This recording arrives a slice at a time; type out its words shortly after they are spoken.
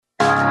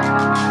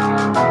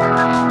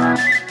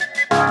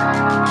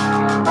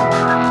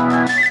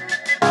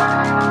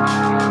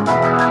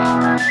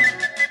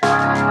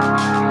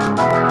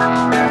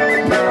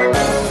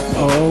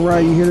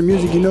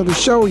think you know the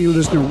show. You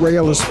listen to Ray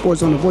Ellis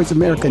Sports on the Voice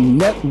America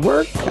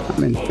Network.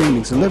 I'm in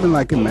Phoenix, living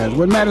like it matters.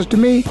 What matters to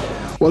me?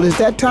 Well, it's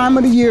that time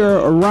of the year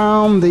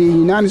around the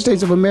United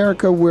States of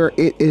America where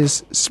it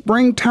is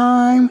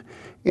springtime,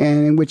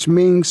 and which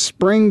means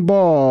spring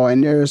ball.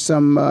 And there's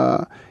some,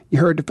 you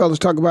heard the fellas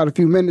talk about a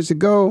few minutes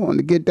ago on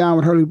the Get Down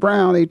with Hurley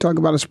Brown. They talk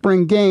about a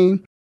spring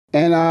game.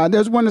 And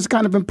there's one that's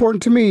kind of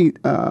important to me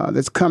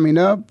that's coming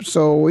up.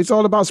 So it's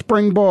all about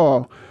spring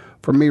ball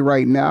for me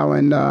right now.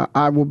 And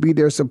I will be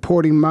there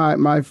supporting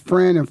my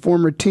friend and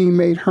former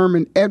teammate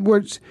Herman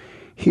Edwards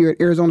here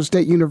at Arizona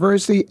State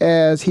University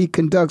as he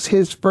conducts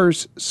his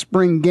first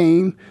spring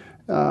game.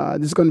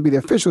 This is going to be the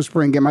official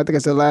spring game. I think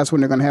it's the last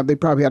one they're going to have. They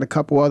probably had a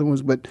couple other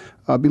ones, but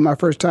it'll be my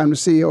first time to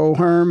see old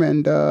Herm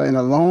and in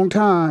a long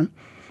time.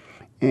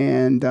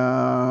 And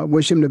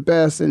wish him the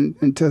best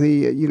until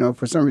he,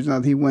 for some reason or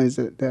other, he wins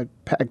that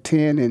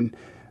Pac-10 and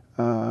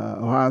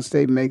Ohio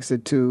State makes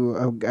it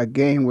to a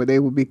game where they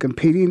will be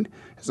competing.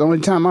 It's the only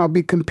time I'll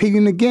be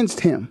competing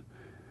against him.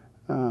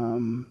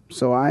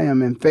 So I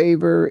am in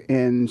favor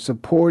and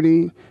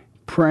supporting,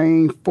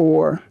 praying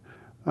for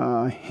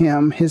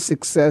him, his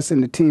success,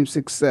 and the team's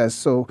success.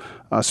 So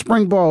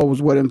spring ball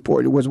was what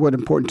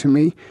important to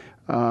me.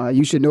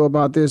 You should know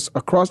about this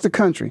across the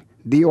country.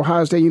 The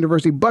Ohio State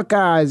University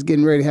Buckeyes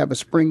getting ready to have a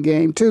spring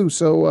game too.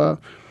 So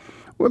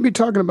we'll be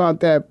talking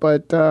about that.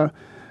 But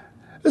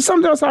there's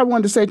something else I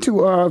wanted to say too.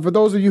 For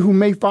those of you who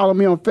may follow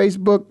me on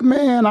Facebook,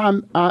 man,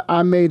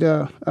 I made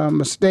a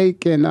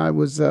mistake, and I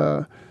was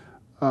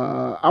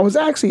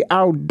actually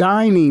out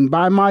dining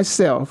by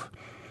myself.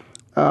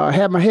 I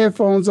had my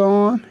headphones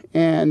on,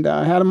 and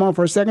I had them on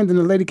for a second. Then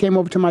the lady came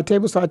over to my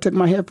table, so I took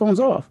my headphones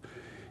off.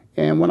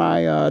 And when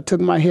I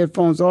took my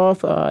headphones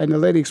off, and the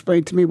lady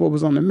explained to me what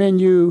was on the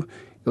menu,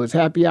 it was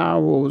happy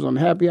hour, what was on the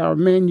happy hour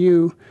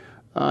menu.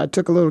 I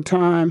took a little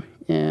time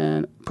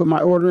and put my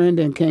order in,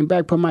 then came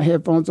back, put my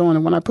headphones on.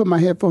 And when I put my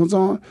headphones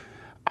on,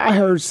 I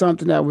heard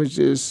something that was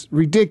just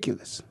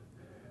ridiculous.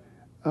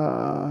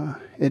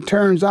 It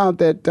turns out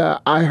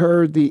that I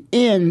heard the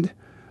end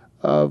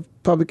of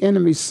Public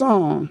Enemy's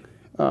song,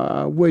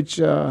 which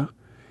in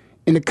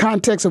the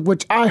context of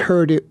which I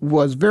heard it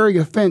was very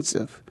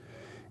offensive.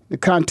 The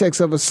context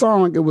of a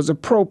song, it was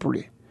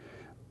appropriate.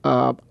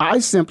 I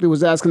simply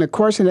was asking a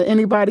question that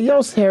anybody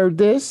else heard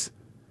this.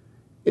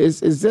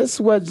 Is this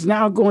what's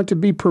now going to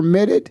be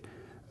permitted?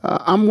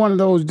 I'm one of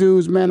those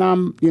dudes, man. I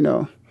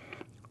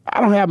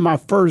don't have my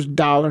first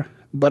dollar,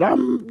 but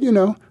I'm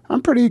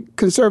pretty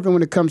conservative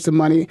when it comes to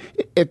money.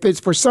 If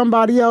it's for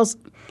somebody else,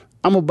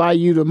 I'm going to buy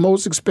you the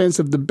most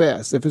expensive, the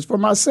best. If it's for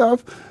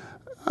myself,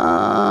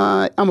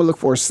 I'm going to look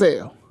for a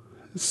sale.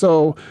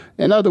 So,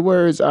 in other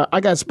words,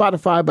 I got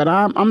Spotify, but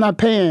I'm not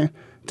paying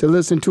to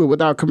listen to it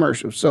without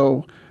commercials.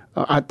 So,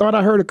 I thought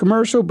I heard a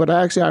commercial, but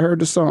I heard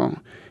the song.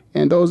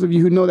 And those of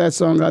you who know that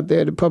song out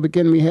there, the Public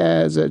Enemy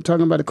has,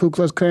 talking about the Ku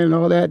Klux Klan and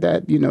all that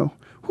that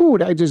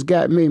just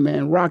got me,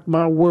 man, rocked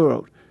my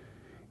world.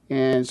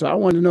 And so I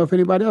wanted to know if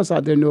anybody else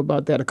out there knew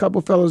about that. A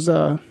couple fellas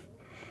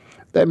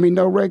let me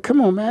know, Ray, come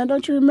on, man,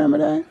 don't you remember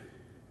that?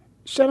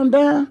 Shut them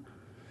down.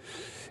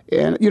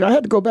 And, I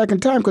had to go back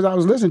in time because I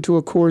was listening to,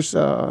 of course,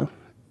 hip-hop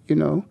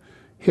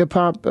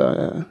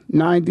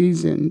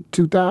 90s and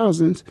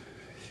 2000s.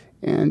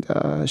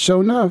 And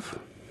sure enough,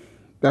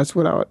 that's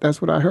what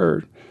I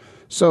heard.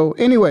 So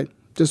anyway,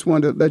 just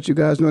wanted to let you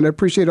guys know. And I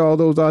appreciate all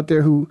those out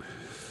there who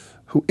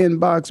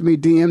inboxed me,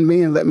 DM'd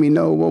me, and let me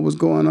know what was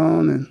going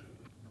on. And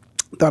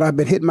thought I'd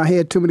been hitting my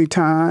head too many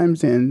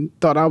times and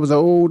thought I was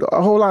old.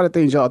 A whole lot of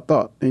things y'all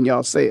thought and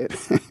y'all said.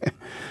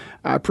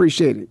 I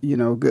appreciate it.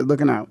 Good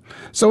looking out.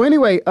 So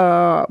anyway,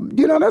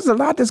 there's a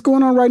lot that's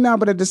going on right now.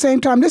 But at the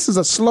same time, this is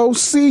a slow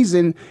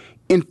season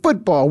in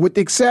football, with the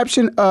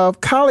exception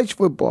of college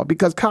football,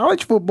 because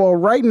college football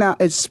right now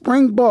is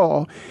spring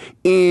ball,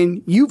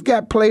 and you've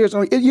got players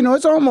on.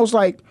 It's almost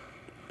like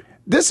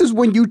this is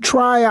when you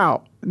try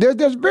out.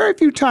 There's very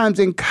few times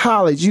in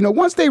college,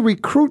 once they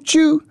recruit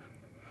you,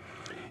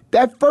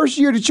 that first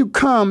year that you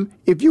come,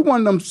 if you're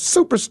one of them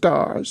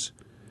superstars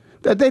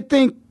that they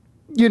think,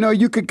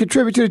 you could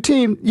contribute to the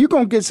team, you're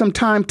going to get some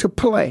time to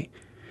play.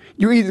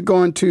 You're either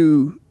going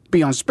to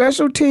be on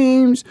special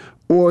teams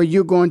or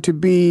you're going to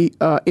be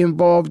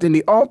involved in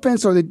the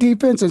offense or the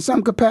defense in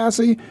some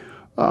capacity,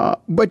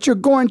 but you're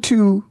going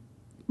to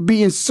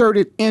be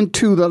inserted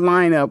into the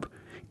lineup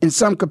in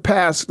some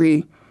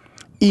capacity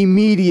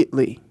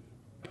immediately.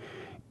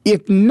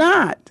 If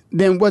not,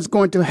 then what's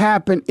going to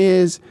happen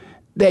is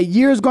that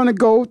year's going to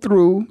go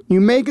through,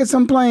 you may get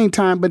some playing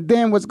time, but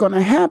then what's going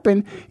to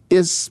happen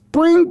is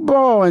spring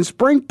ball and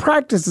spring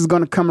practice is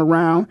going to come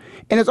around,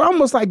 and it's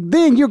almost like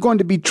then you're going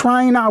to be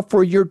trying out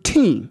for your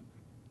team.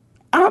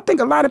 I don't think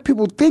a lot of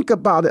people think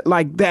about it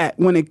like that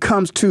when it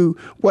comes to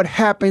what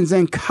happens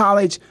in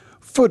college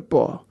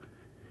football.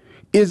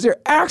 Is there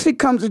actually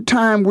comes a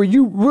time where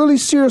you really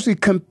seriously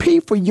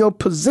compete for your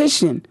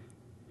position,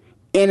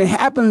 and it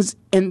happens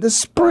in the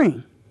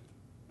spring.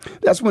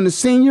 That's when the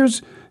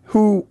seniors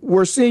who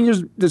were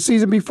seniors the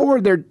season before,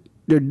 they're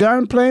They're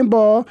done playing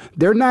ball.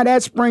 They're not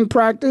at spring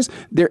practice.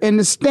 They're in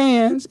the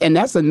stands. And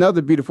that's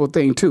another beautiful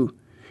thing, too,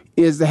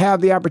 is to have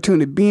the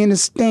opportunity to be in the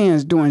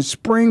stands during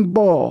spring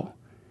ball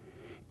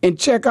and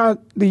check out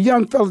the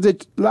young fellas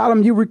that a lot of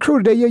them you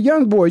recruited. They're your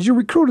young boys. You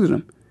recruited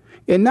them.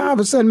 And now all of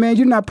a sudden, man,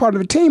 you're not part of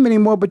the team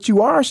anymore, but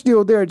you are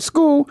still there at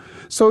school.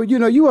 So,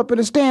 you up in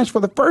the stands for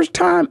the first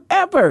time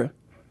ever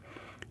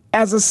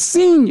as a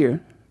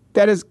senior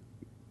that has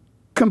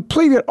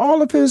completed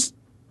all of his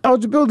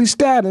eligibility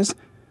status.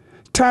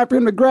 Time for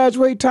him to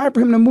graduate, time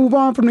for him to move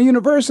on from the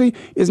university,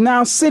 is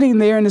now sitting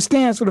there in the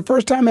stands for the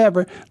first time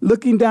ever,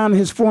 looking down at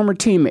his former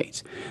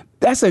teammates.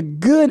 That's a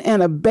good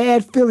and a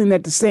bad feeling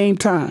at the same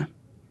time.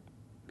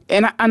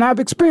 And I've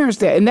experienced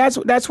that. And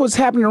that's what's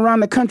happening around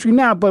the country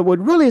now. But what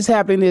really is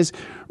happening is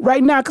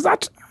right now, because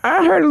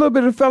I heard a little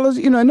bit of fellas,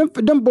 and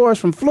them boys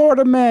from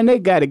Florida, man, they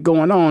got it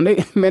going on.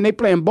 They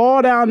playing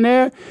ball down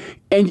there.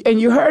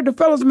 And you heard the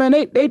fellas, man,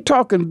 they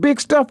talking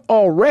big stuff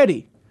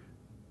already.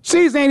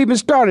 Season ain't even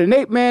started.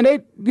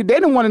 They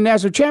done won a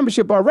national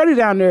championship already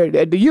down there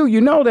at the U.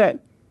 You know that.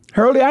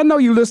 Hurley, I know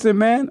you listening,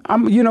 man.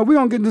 We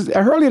gonna get this.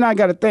 Hurley and I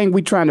got a thing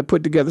we trying to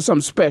put together,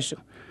 something special.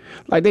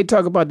 Like they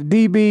talk about the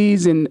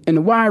DBs and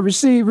the wide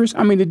receivers.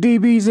 I mean the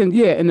DBs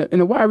and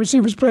the wide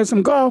receivers playing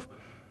some golf.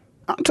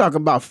 I'm talking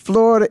about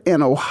Florida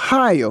and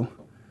Ohio.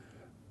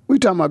 We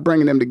talking about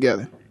bringing them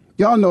together.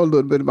 Y'all know a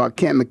little bit about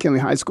Kent McKinley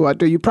High School out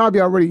there. You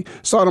probably already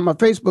saw it on my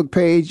Facebook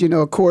page.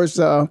 Of course,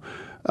 the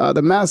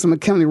Madison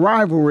McKinley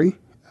rivalry.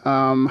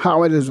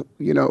 How it is.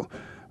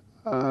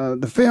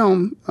 The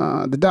film,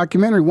 the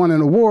documentary won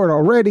an award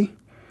already.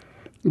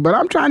 But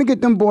I'm trying to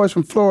get them boys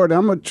from Florida.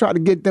 I'm going to try to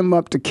get them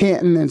up to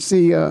Canton and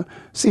see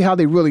how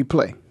they really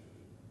play.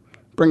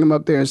 Bring them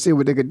up there and see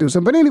what they could do.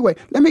 But anyway,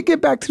 let me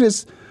get back to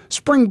this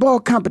spring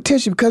ball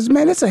competition because,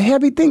 man, it's a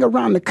heavy thing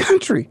around the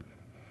country.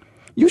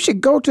 You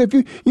should go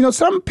to,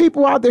 some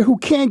people out there who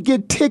can't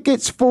get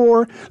tickets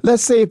for,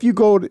 let's say if you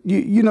go,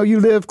 you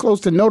live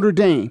close to Notre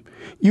Dame,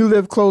 you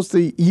live close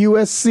to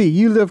USC,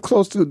 you live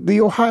close to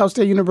the Ohio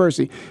State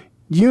University,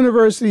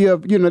 University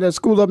of, that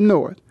school up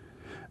north.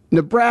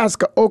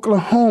 Nebraska,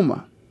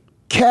 Oklahoma,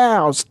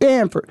 Cal,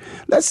 Stanford.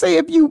 Let's say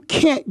if you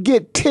can't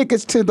get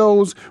tickets to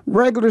those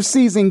regular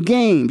season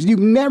games, you've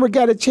never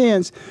got a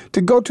chance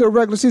to go to a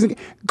regular season game,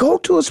 go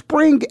to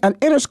an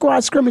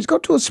inter-squad scrimmage, go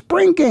to a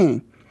spring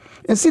game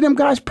and see them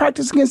guys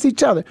practice against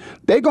each other.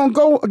 They're going to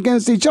go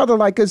against each other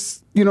like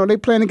it's, they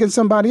playing against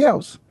somebody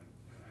else.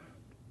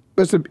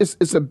 But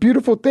it's a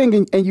beautiful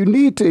thing, and you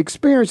need to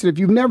experience it. If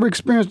you've never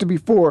experienced it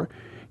before,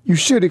 you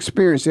should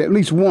experience it at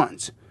least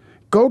once.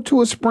 Go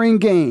to a spring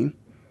game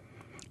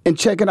and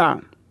check it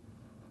out.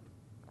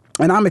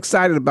 And I'm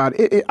excited about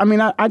it.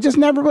 I just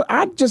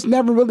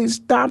never really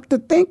stopped to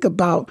think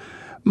about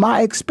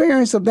my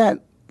experience of that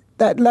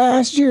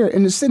last year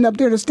and sitting up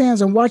there in the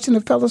stands and watching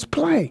the fellas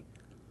play.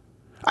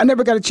 I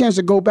never got a chance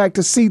to go back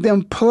to see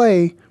them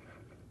play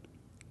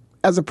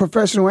as a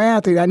professional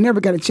athlete. I never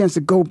got a chance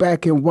to go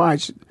back and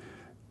watch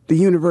the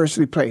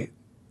university play.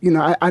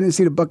 I didn't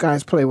see the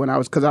Buckeyes play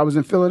because I was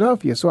in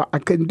Philadelphia, so I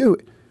couldn't do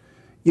it.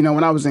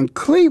 When I was in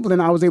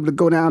Cleveland, I was able to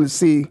go down and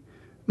see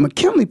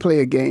McKinley play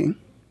a game,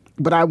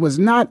 but I was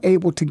not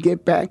able to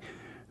get back,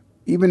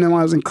 even though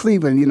I was in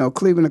Cleveland.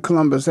 Cleveland to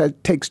Columbus,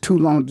 that takes too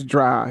long to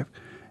drive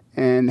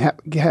and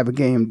have a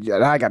game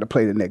that I got to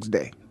play the next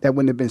day. That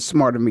wouldn't have been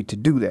smart of me to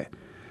do that.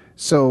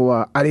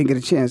 So I didn't get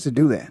a chance to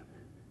do that.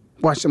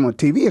 Watched them on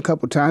TV a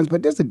couple times,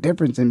 but there's a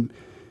difference in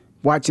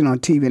watching on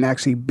TV and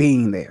actually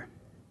being there.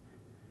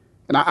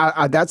 And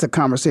I that's a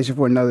conversation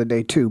for another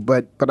day, too.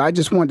 But I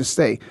just wanted to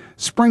say,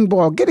 spring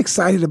ball, get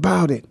excited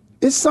about it.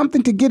 It's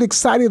something to get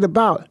excited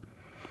about.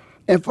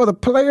 And for the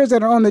players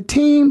that are on the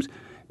teams,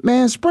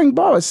 man, spring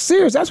ball is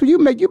serious. That's what you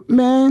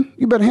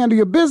better handle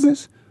your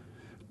business.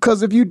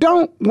 Because if you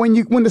don't,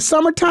 when the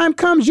summertime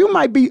comes, you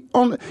don't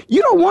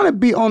want to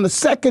be on the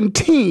second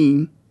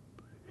team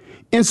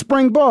in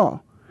spring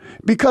ball.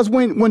 Because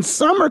when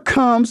summer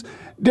comes,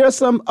 there's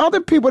some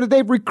other people that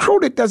they've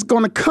recruited that's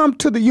going to come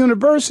to the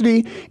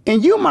university,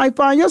 and you might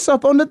find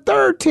yourself on the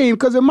third team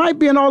because it might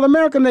be an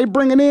All-American they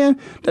bringing in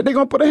that they're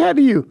going to put ahead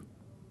of you.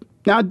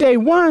 Now, day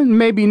one,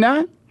 maybe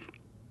not,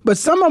 but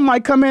some of them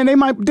might come in.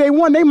 Day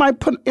one, they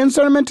might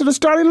insert them into the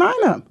starting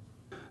lineup.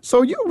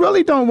 So you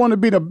really don't want to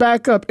be the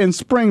backup in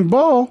spring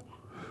ball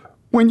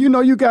when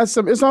you got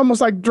some. It's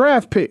almost like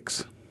draft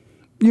picks.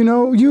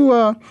 What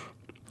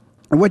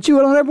you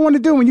don't ever want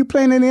to do when you're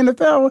playing in the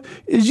NFL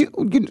is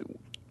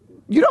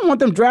you don't want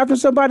them drafting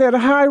somebody at a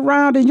high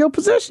round in your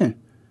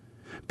position.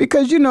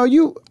 Because,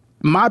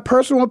 my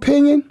personal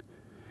opinion,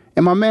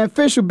 and my man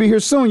Fish will be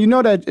here soon. You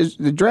know that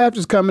the draft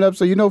is coming up,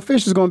 so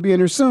Fish is going to be in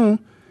here soon.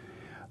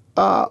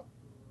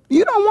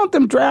 You don't want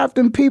them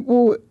drafting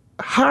people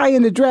high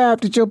in the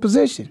draft at your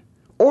position.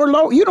 Or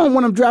low. You don't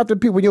want them drafting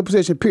people in your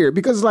position, period.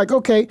 Because it's like,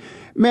 okay,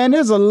 man,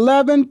 there's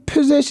 11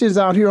 positions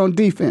out here on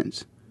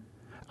defense.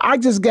 I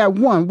just got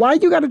one. Why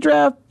you got to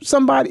draft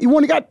somebody? You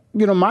only got,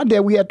 my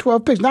dad, we had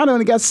 12 picks. Now I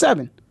only got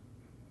 7.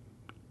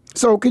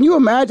 So can you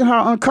imagine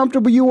how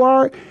uncomfortable you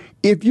are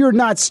if you're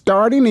not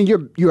starting and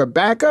you're a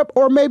backup,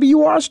 or maybe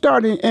you are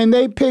starting and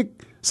they pick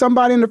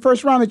somebody in the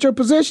first round at your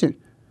position.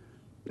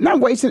 Not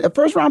wasting a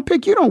first round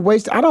pick. You don't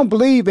waste. I don't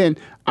believe in.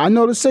 I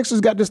know the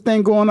Sixers got this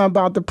thing going on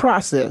about the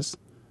process.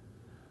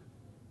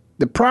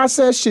 The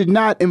process should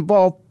not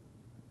involve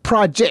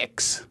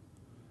projects.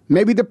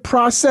 Maybe the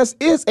process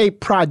is a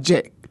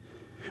project,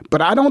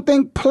 but I don't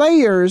think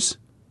players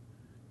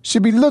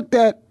should be looked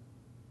at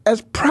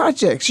as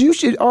projects. You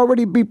should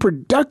already be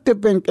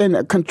productive and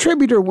a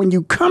contributor when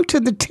you come to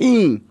the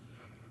team.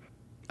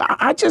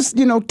 I just,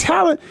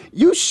 talent.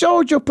 You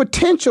showed your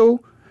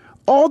potential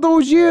all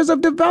those years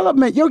of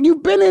development.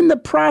 You've been in the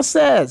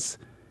process.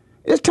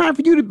 It's time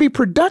for you to be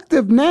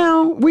productive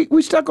now.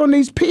 We stuck on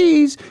these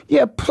P's.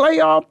 Yeah,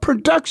 playoff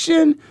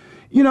production,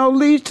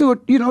 leads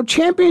to,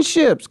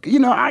 championships.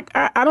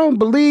 I don't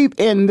believe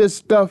in this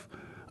stuff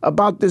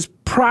about this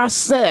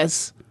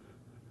process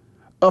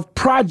of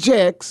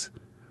projects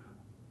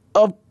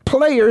of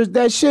players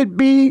that should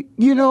be,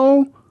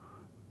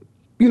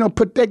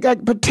 put that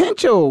got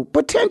potential.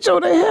 Potential,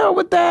 the hell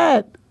with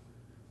that.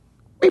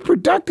 Be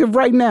productive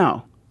right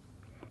now.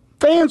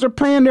 Fans are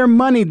paying their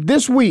money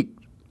this week.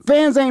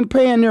 Fans ain't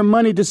paying their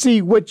money to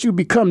see what you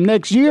become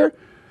next year.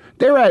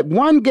 They're at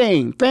one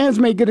game. Fans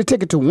may get a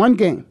ticket to one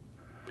game.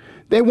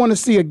 They want to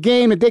see a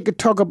game that they could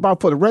talk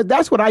about for the rest.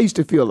 That's what I used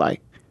to feel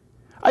like.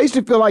 I used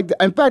to feel like,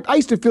 in fact, I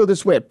used to feel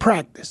this way at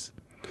practice.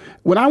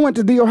 When I went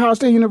to The Ohio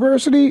State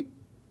University,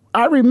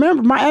 I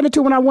remember my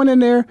attitude when I went in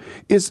there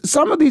is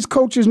some of these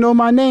coaches know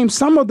my name.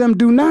 Some of them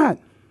do not.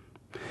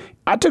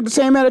 I took the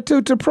same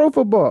attitude to pro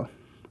football.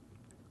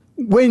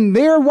 When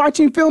they're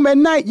watching film at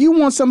night, you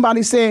want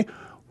somebody saying,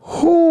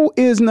 who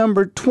is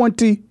number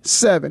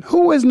 27?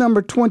 Who is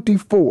number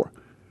 24?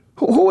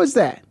 Who is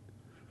that?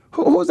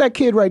 Who's that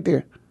kid right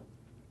there?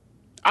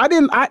 I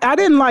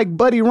didn't like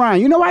Buddy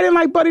Ryan. You know why I didn't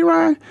like Buddy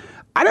Ryan?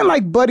 I didn't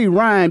like Buddy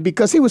Ryan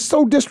because he was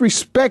so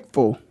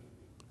disrespectful,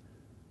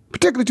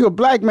 particularly to a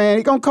black man.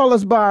 He gonna call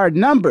us by our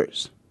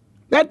numbers.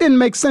 That didn't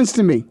make sense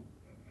to me.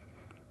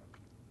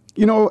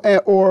 And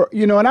there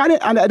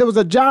was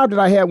a job that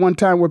I had one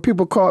time where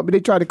people they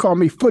tried to call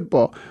me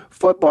football.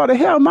 Football, the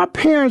hell, my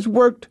parents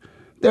worked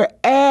their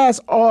ass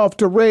off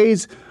to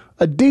raise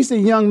a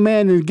decent young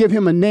man and give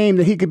him a name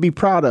that he could be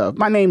proud of.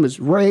 My name is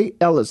Ray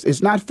Ellis.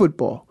 It's not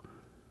football.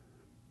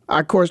 I,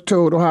 of course,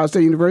 told Ohio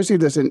State University,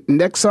 listen,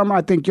 next summer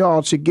I think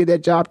y'all should give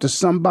that job to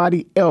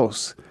somebody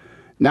else.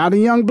 Not a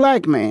young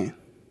black man.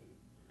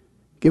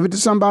 Give it to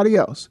somebody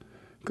else.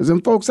 Because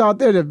them folks out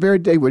there,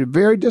 they were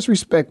very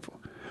disrespectful.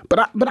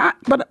 But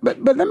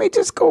let me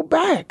just go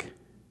back.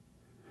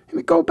 Let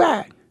me go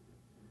back.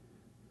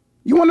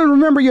 You want to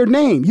remember your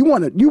name. You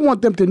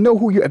want them to know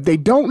who you are. If they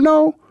don't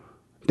know,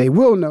 they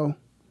will know.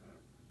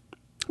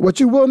 What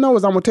you will know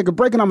is I'm going to take a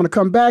break and I'm going to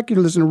come back. You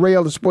listen to Ray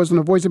Ellis Sports on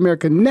the Voice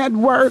America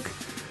Network.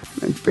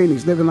 And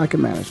Phoenix, living like it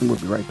matters. And we'll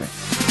be right back.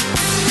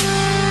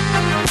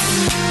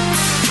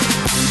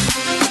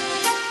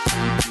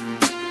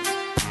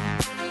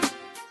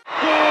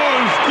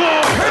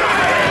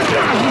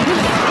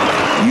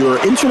 Your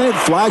internet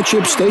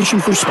flagship station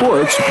for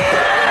sports.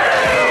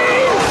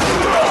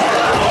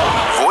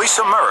 Voice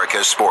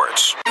America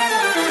Sports.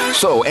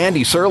 So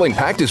Andy Serling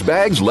packed his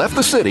bags, left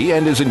the city,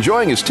 and is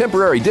enjoying his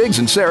temporary digs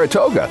in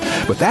Saratoga.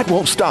 But that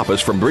won't stop us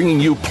from bringing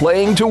you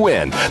Playing to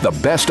Win, the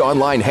best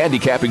online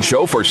handicapping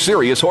show for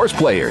serious horse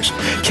players.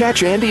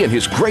 Catch Andy and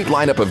his great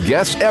lineup of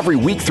guests every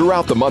week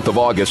throughout the month of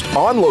August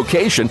on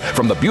location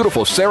from the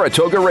beautiful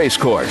Saratoga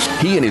Racecourse.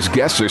 He and his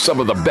guests are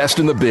some of the best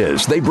in the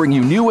biz. They bring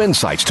you new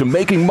insights to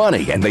making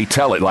money, and they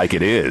tell it like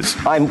it is.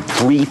 I'm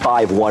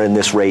 3-5-1 in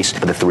this race,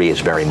 but the 3 is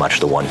very much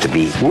the one to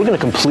beat. We're going to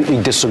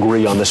completely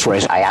disagree on this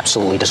race. I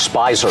absolutely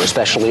despise her,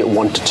 especially at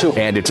 1-2.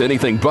 And it's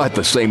anything but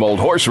the same old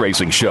horse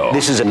racing show.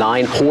 This is a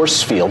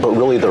 9-horse field, but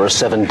really there are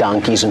 7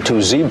 donkeys and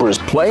 2 zebras.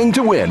 Playing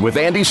to Win with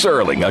Andy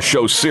Serling, a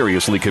show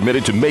seriously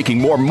committed to making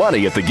more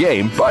money at the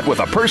game, but with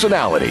a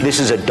personality. This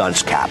is a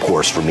dunce cap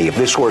horse for me. If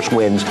this horse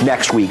wins,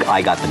 next week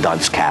I got the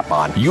dunce cap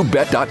on.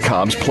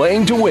 YouBet.com's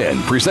Playing to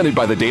Win, presented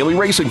by the Daily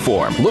Racing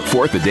Form. Look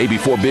for it the day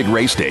before big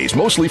race days,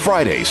 mostly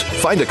Fridays.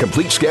 Find a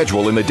complete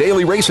schedule in the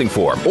Daily Racing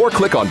Form or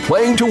click on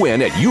Playing to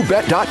Win at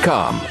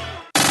YouBet.com.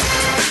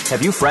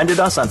 Have you friended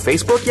us on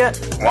Facebook yet?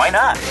 Why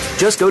not?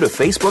 Just go to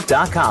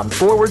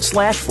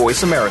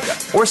Facebook.com/Voice America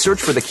or search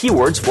for the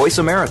keywords Voice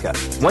America.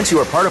 Once you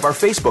are part of our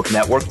Facebook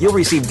network, you'll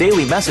receive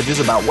daily messages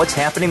about what's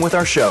happening with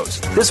our shows,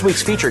 this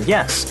week's featured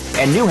guests,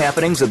 and new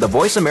happenings of the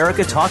Voice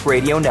America Talk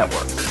Radio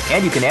Network.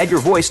 And you can add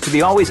your voice to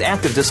the always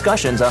active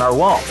discussions on our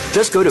wall.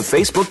 Just go to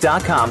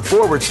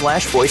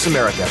Facebook.com/Voice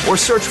America or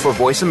search for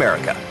Voice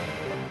America.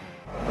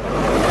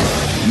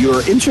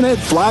 Your internet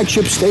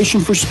flagship station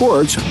for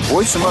sports,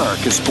 Voice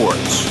America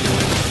Sports.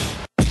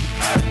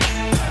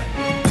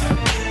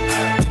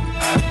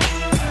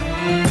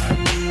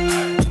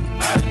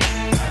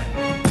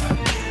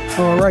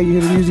 All right, you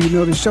hear the music, you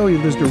know the show. You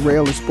listen to Ray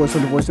Ellis Sports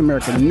on the Voice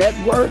America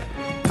Network.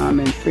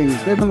 I'm in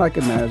Phoenix, living like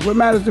it matters. What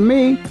matters to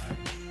me?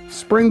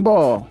 Spring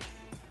ball.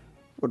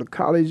 For the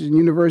colleges and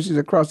universities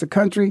across the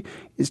country,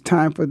 it's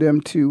time for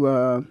them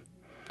to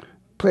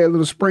play a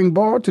little spring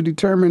ball to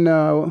determine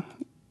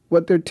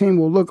what their team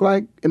will look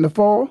like in the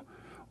fall,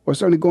 or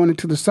certainly going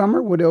into the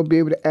summer, where they'll be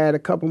able to add a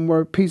couple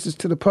more pieces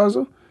to the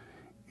puzzle,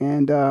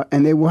 and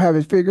they will have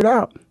it figured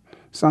out.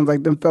 Sounds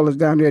like them fellas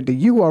down there at the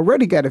U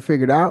already got it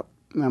figured out.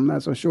 I'm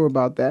not so sure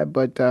about that,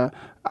 but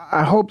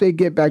I hope they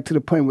get back to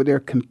the point where they're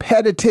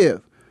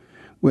competitive,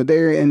 where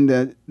they're in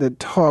the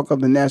talk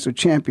of the national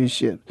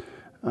championship.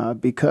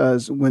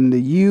 Because when the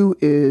U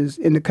is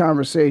in the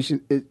conversation,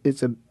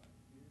 it's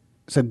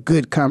a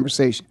good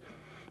conversation.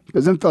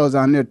 Because them fellas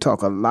down there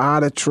talk a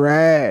lot of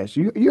trash.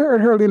 You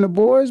heard Hurley and the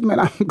boys, man.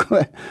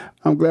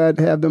 I'm glad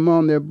to have them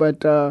on there.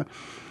 But I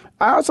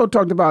also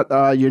talked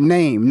about your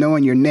name,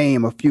 knowing your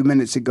name a few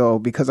minutes ago,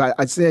 because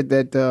I said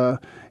that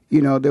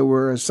there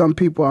were some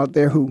people out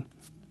there who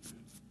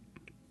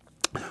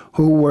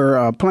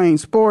were playing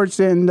sports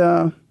and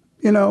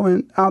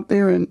and out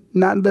there and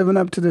not living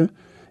up to the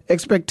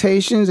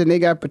expectations, and they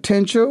got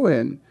potential,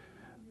 and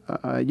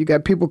you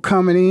got people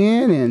coming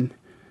in, and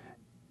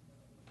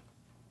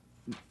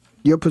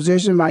your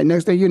position might,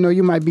 next thing you know,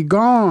 you might be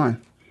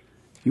gone.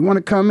 You want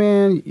to come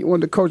in, you want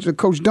the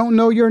coach don't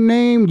know your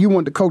name, you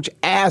want the coach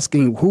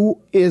asking,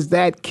 who is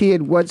that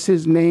kid, what's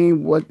his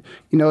name, what,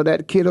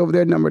 that kid over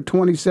there, number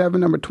 27,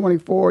 number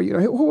 24,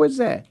 who is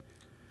that?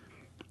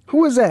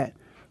 Who is that?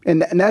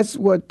 And that's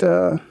what,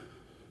 that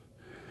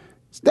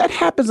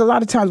happens a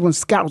lot of times when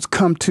scouts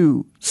come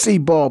to see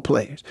ball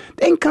players.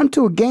 They can come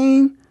to a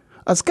game.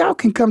 A scout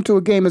can come to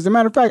a game. As a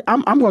matter of fact,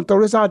 I'm going to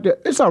throw this out there.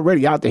 It's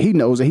already out there. He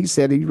knows it. He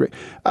said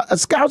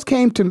scouts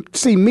came to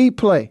see me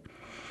play.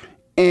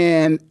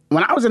 And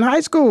when I was in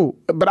high school,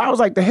 but I was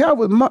like, the hell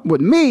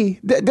with me.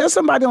 There's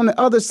somebody on the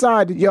other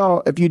side that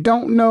y'all, if you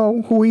don't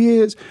know who he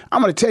is,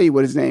 I'm going to tell you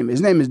what his name is.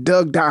 His name is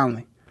Doug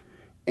Donnelly.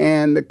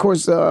 And, of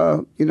course,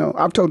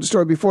 I've told the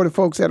story before. The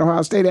folks at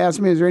Ohio State asked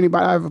me, is there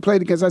anybody I ever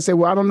played against? I said,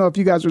 well, I don't know if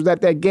you guys was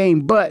at that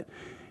game, but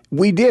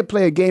we did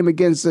play a game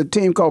against a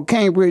team called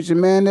Cambridge. And,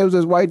 man, there was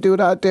this white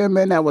dude out there,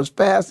 man, that was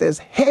fast as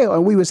hell.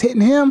 And we was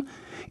hitting him,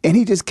 and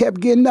he just kept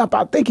getting up.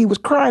 I think he was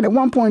crying at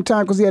one point in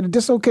time because he had a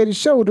dislocated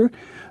shoulder.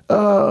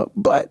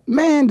 But,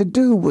 man, the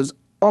dude was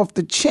off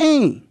the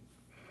chain.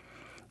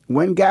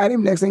 Went got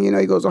him. Next thing you know,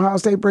 he goes to Ohio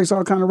State, breaks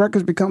all kind of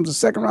records, becomes a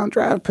second-round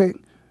draft pick.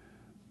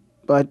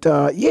 But,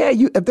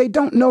 if they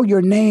don't know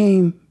your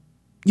name,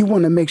 you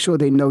want to make sure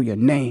they know your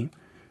name.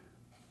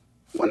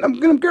 When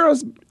them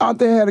girls out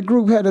there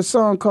had a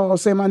song called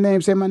Say My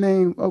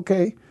Name,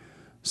 okay.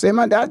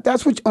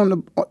 That's what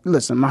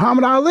listen,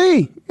 Muhammad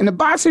Ali in the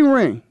boxing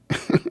ring.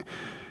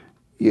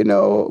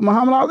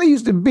 Muhammad Ali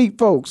used to beat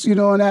folks,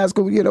 and ask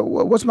them,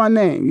 what's my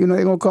name?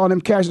 They're going to call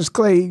him Cassius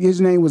Clay.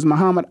 His name was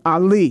Muhammad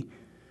Ali.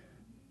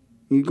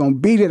 You're going to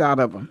beat it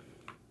out of him.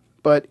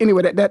 But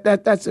anyway,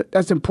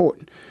 that's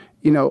important.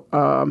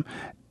 I'll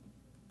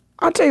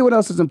tell you what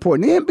else is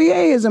important. The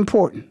NBA is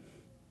important.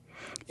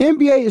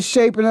 NBA is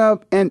shaping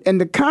up, and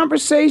the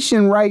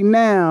conversation right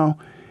now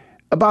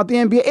about the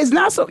NBA is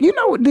not so. The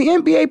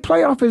NBA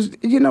playoff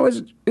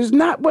is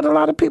not what a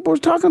lot of people are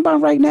talking about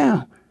right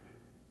now.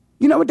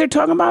 You know what they're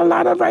talking about a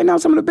lot of right now?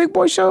 Some of the big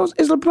boy shows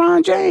is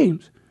LeBron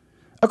James.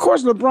 Of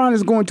course, LeBron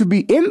is going to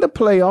be in the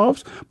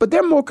playoffs, but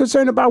they're more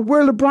concerned about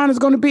where LeBron is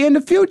going to be in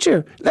the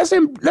future. Let's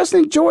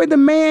enjoy the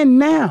man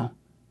now,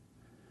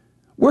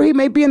 where he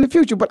may be in the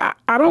future. But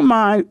I don't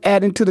mind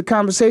adding to the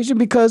conversation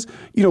because,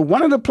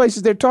 one of the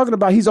places they're talking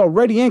about, he's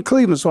already in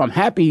Cleveland, so I'm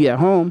happy at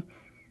home,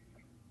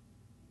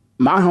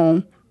 my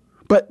home.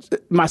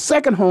 But my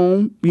second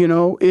home,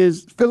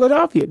 is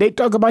Philadelphia. They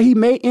talk about he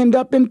may end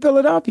up in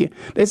Philadelphia.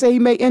 They say he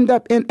may end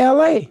up in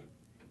L.A.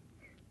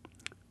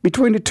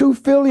 Between the two,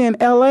 Philly and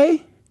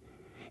L.A.,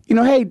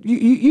 hey,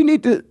 you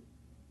need to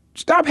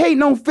stop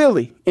hating on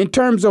Philly in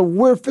terms of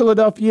where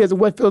Philadelphia is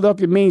and what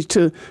Philadelphia means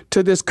to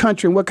this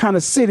country and what kind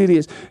of city it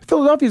is.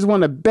 Philadelphia is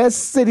one of the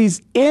best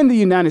cities in the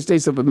United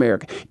States of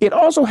America. It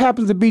also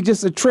happens to be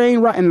just a train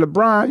ride. And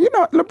LeBron,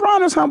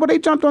 LeBron is humble. They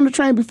jumped on the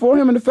train before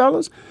him and the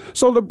fellas.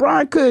 So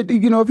LeBron could,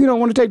 if you don't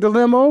want to take the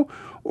limo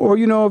or,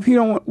 if he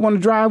don't want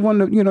to drive one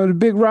of the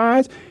big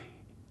rides,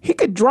 he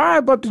could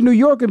drive up to New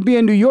York and be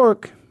in New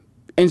York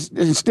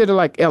instead of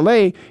like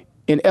L.A.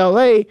 In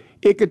L.A.,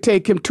 it could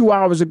take him 2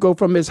 hours to go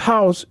from his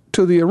house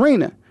to the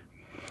arena.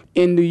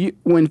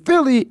 When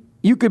Philly,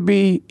 you could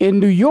be in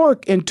New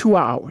York in 2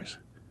 hours.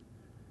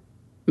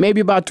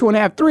 Maybe about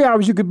 2.5, 3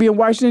 hours, you could be in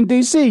Washington,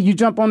 D.C. You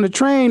jump on the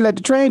train, let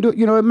the train do it,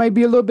 it may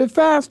be a little bit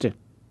faster.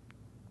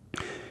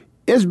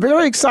 It's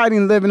very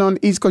exciting living on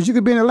the East Coast. You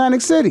could be in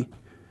Atlantic City.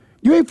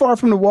 You ain't far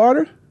from the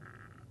water.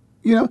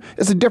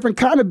 It's a different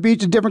kind of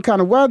beach, a different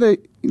kind of weather, a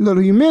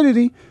little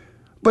humidity,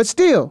 but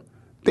still.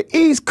 The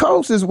East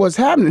Coast is what's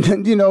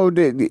happening.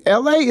 The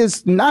L.A.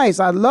 is nice.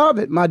 I love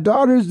it. My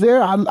daughter's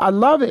there. I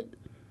love it.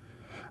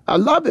 I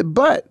love it.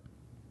 But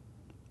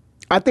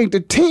I think the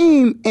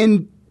team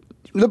in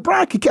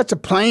LeBron can catch a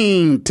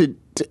plane to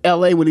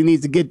L.A. when he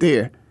needs to get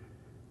there.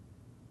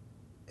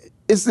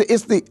 It's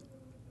the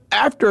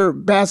after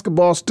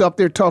basketball stuff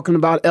they're talking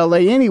about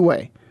L.A.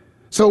 anyway.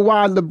 So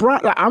while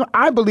LeBron,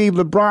 I believe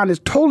LeBron is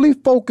totally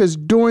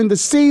focused during the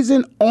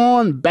season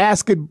on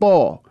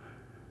basketball.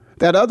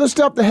 That other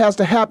stuff that has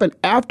to happen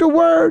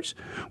afterwards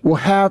will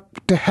have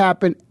to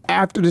happen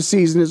after the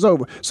season is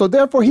over. So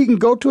therefore, he can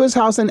go to his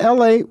house in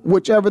L.A.,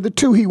 whichever the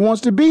two he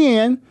wants to be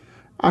in.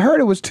 I heard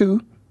it was 2.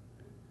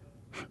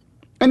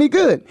 And he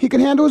good. He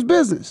can handle his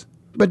business.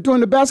 But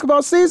during the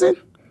basketball season,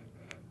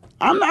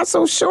 I'm not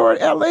so sure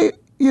L.A.,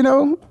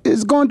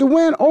 is going to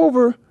win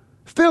over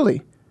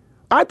Philly.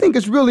 I think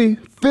it's really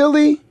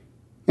Philly,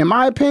 in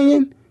my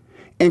opinion,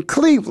 and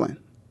Cleveland,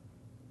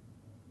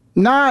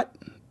 not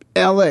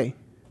L.A.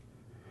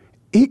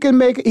 He can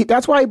make it.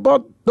 That's why he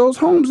bought those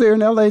homes there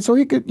in L.A. so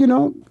he could,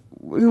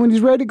 when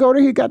he's ready to go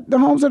there, he got the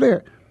homes are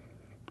there.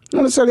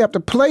 Don't necessarily have to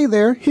play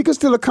there. He can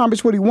still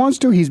accomplish what he wants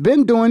to. He's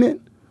been doing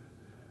it,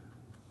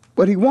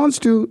 but he wants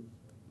to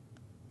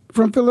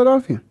from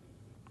Philadelphia.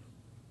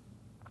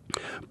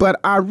 But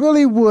I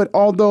really would,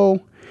 now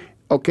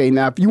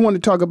if you want to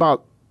talk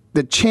about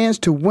the chance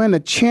to win a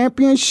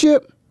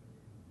championship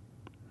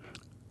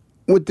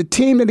with the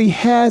team that he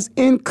has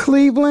in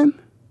Cleveland,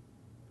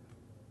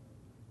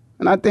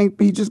 and I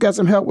think he just got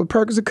some help with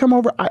Perkins to come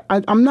over,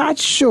 I'm not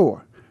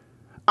sure.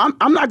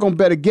 I'm not going to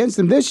bet against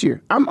him this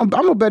year. I'm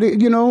going to bet,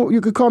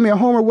 you could call me a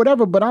homer or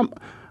whatever, but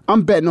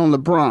I'm betting on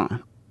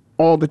LeBron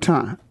all the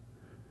time.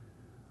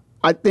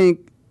 I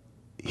think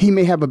he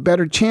may have a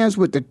better chance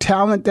with the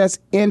talent that's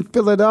in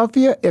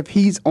Philadelphia if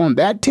he's on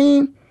that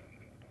team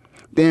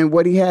than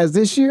what he has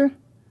this year.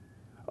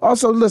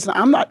 Also, listen,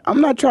 I'm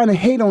not trying to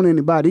hate on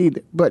anybody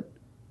either, but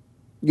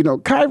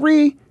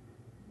Kyrie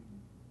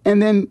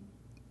and then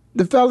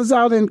the fellas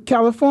out in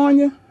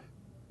California,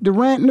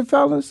 Durant and the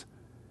fellas,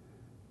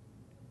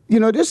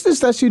 this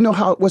just lets you know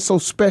what's so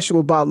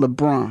special about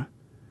LeBron.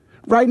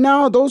 Right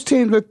now, those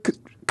teams are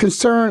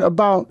concerned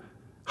about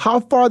how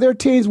far their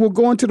teams will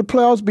go into the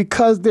playoffs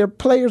because their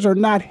players are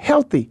not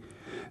healthy.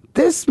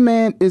 This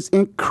man is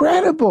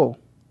incredible.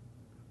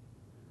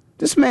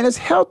 This man is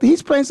healthy.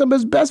 He's playing some of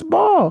his best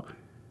ball.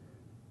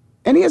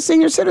 And he's a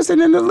senior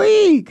citizen in the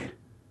league.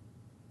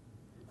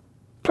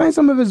 Playing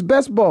some of his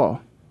best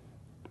ball.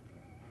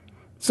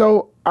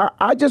 So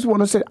I just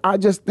want to say, I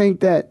just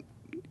think that,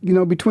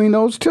 between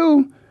those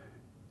two,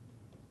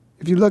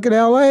 if you look at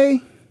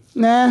L.A.,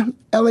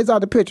 L.A.'s out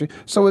of the picture.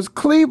 So it's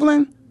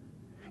Cleveland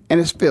and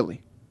it's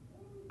Philly.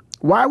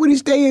 Why would he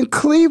stay in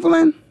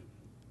Cleveland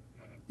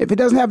if he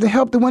doesn't have the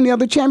help to win the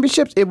other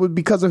championships? It would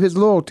be because of his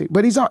loyalty.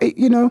 But he's, I'm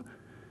going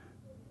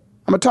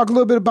to talk a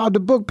little bit about the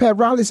book. Pat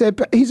Riley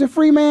said he's a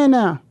free man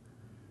now.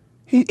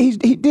 He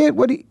did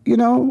what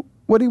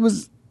what he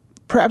was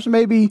perhaps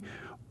maybe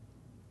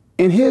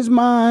in his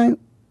mind,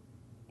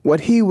 what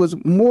he was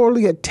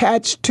morally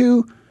attached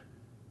to,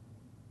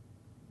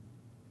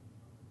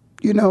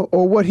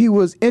 or what he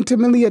was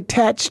intimately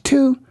attached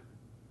to.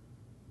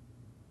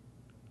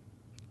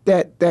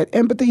 That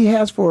empathy he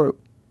has for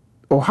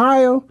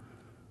Ohio,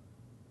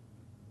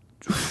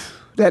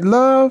 that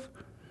love,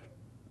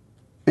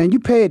 and you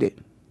paid it.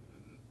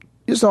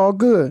 It's all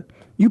good.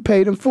 You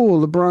paid in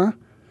full, LeBron.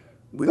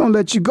 We're going to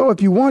let you go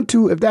if you want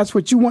to, if that's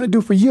what you want to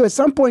do for you. At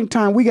some point in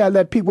time, we got to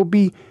let people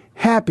be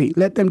happy.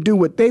 Let them do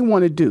what they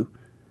want to do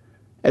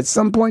at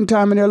some point in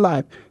time in their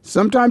life.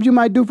 Sometimes you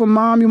might do for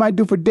mom, you might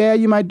do for dad,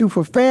 you might do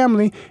for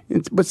family,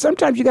 but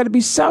sometimes you got to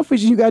be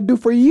selfish and you got to do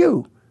for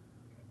you.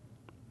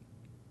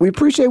 We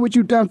appreciate what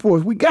you've done for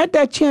us. We got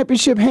that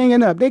championship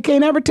hanging up. They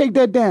can't ever take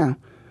that down.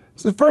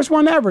 It's the first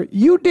one ever.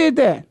 You did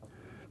that.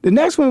 The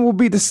next one will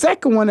be the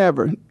second one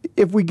ever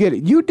if we get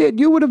it. You did.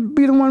 You would have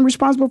been the one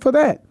responsible for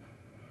that.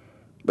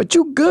 But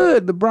you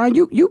good, LeBron.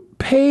 You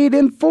paid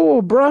in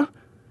full, bruh.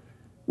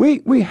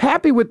 We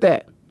happy with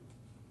that.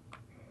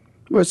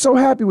 We're so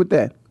happy with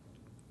that.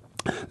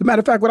 As a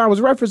matter of fact, what I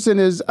was referencing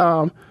is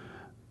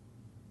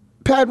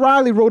Pat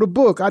Riley wrote a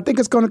book. I think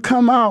it's going to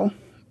come out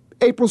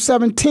April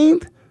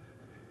 17th.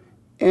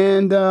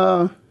 And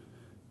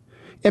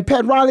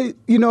Pat Riley,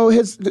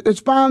 is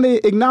finally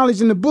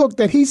acknowledged in the book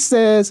that he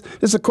says,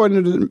 this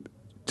according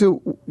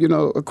to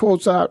a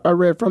quote I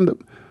read from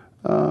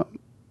the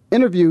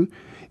interview,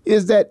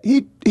 is that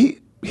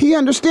he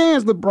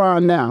understands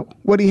LeBron now,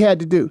 what he had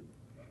to do.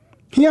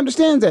 He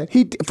understands that.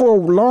 For a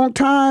long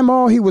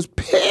time, he was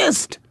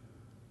pissed.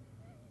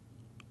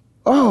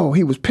 Oh,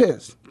 he was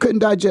pissed. Couldn't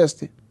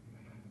digest it.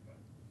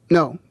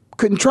 No,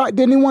 didn't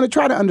even want to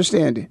try to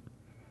understand it.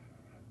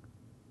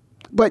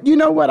 But you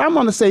know what? I'm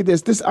going to say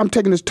this. I'm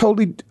taking this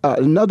totally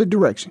another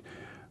direction.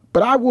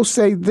 But I will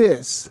say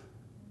this,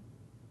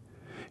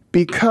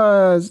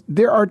 because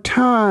there are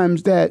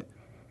times that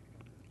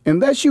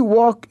unless you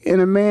walk in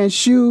a man's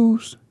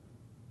shoes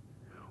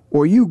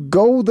or you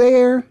go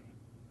there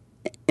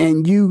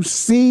and you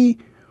see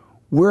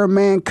where a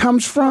man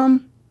comes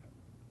from,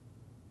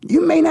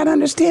 you may not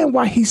understand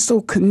why he's so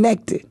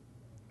connected.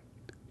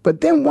 But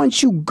then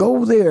once you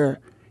go there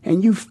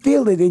and you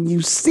feel it and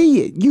you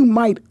see it, you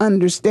might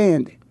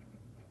understand it.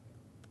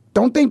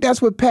 Don't think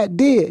that's what Pat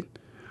did.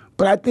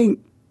 But I think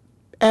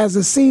as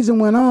the season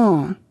went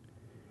on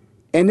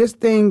and this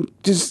thing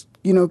just,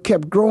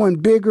 kept growing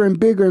bigger and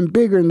bigger and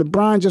bigger, and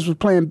LeBron just was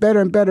playing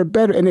better and better and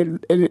better, and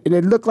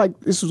it looked like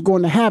this was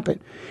going to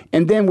happen.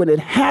 And then when it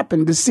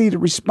happened, to see the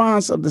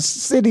response of the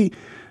city,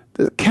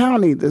 the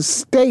county, the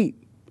state,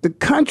 the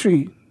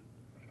country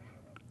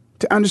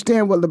to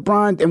understand what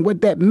LeBron and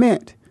what that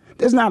meant.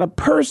 There's not a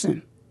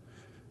person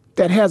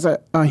that has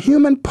a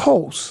human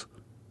pulse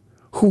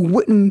who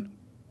wouldn't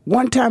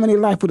one time in their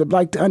life would have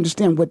liked to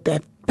understand what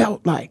that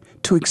felt like,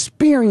 to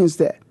experience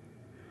that.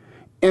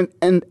 And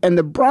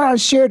LeBron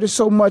shared it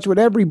so much with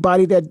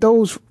everybody that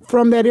those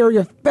from that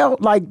area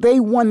felt like they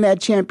won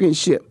that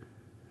championship.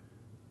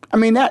 I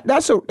mean,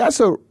 that's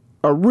a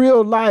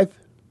real life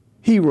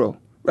hero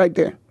right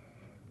there.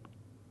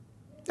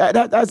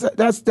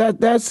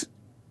 That's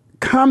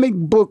comic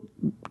book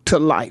to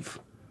life.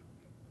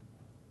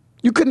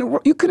 You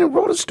couldn't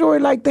wrote a story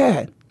like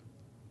that.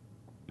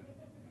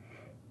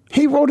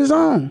 He wrote his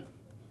own.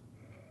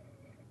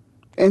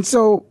 And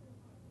so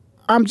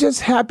I'm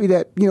just happy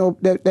that,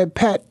 that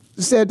Pat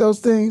said those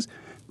things,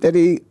 that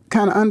he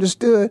kind of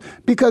understood,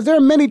 because there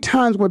are many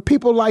times when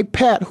people like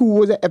Pat,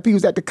 if he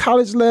was at the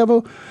college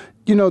level,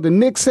 the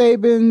Nick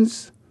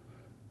Sabans,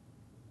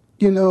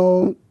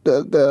 the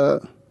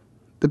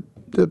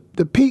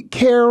Pete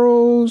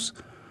Carrolls,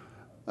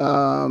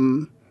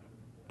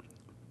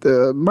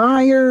 the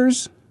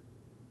Myers,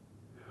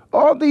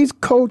 all these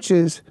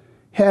coaches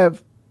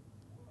have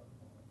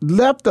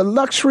left the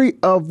luxury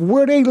of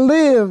where they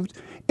lived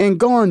and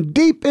gone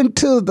deep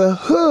into the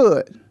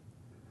hood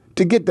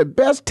to get the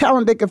best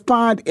talent they could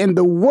find in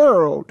the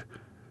world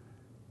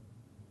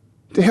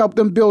to help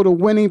them build a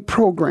winning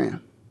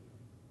program.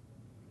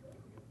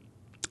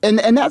 And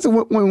that's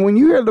when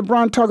you hear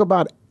LeBron talk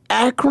about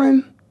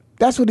Akron,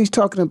 that's what he's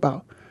talking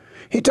about.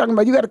 He's talking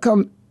about, you got to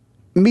come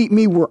meet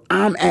me where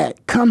I'm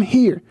at. Come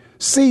here.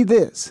 See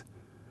this.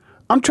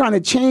 I'm trying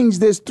to change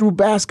this through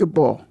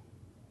basketball.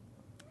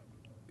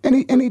 And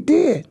he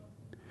did.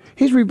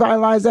 He's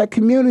revitalized that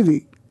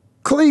community.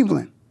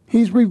 Cleveland.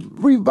 He's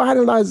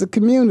revitalized the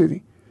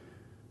community.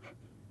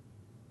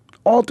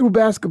 All through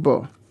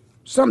basketball.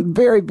 Something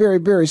very, very,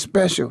 very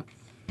special.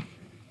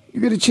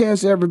 You get a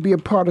chance to ever be a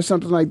part of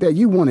something like that,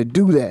 you want to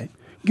do that.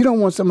 You don't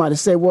want somebody to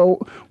say,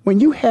 well, when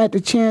you had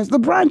the chance,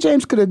 LeBron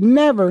James could have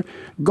never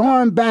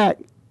gone back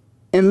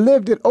and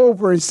lived it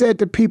over and said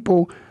to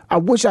people, I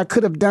wish I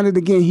could have done it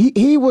again.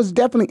 He was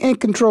definitely in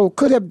control,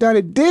 could have done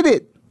it, did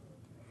it.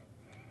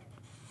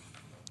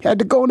 Had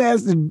to go there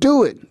to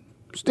do it.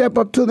 Step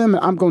up to them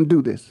and I'm going to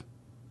do this.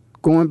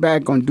 Going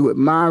back, going to do it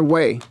my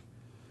way.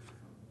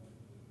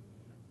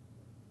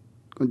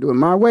 Going to do it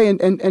my way and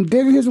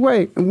did it his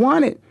way and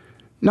won it.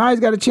 Now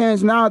he's got a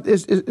chance. Now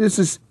this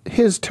is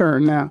his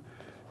turn now.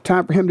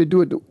 Time for him to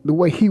do it the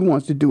way he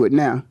wants to do it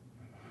now.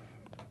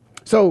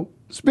 So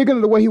speaking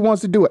of the way he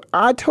wants to do it,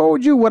 I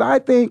told you what I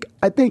think.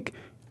 I think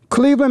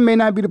Cleveland may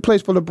not be the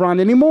place for LeBron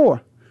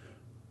anymore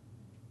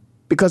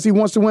because he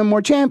wants to win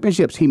more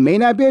championships. He may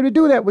not be able to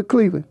do that with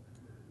Cleveland.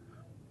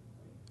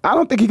 I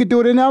don't think he could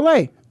do it in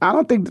L.A. I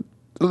don't think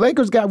the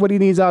Lakers got what he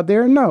needs out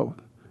there. No.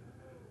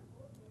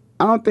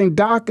 I don't think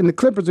Doc and the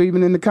Clippers are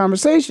even in the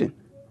conversation.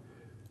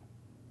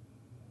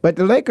 But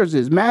the Lakers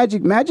is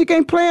Magic. Magic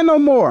ain't playing no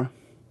more.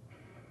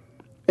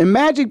 And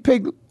Magic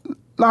picked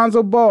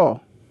Lonzo Ball.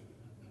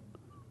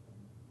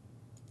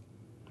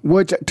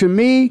 Which, to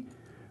me,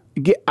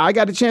 I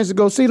got a chance to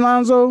go see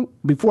Lonzo.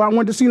 Before I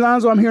went to see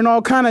Lonzo, I'm hearing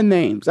all kind of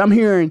names. I'm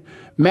hearing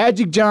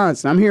Magic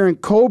Johnson. I'm hearing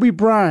Kobe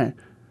Bryant.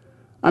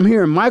 I'm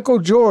hearing Michael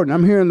Jordan.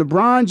 I'm hearing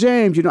LeBron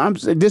James.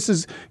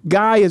 This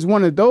guy is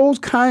one of those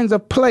kinds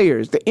of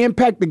players to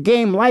impact the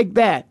game like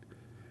that.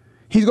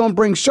 He's going to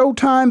bring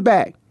Showtime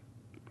back.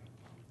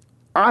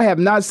 I have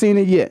not seen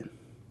it yet.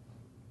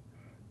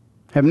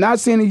 Have not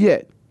seen it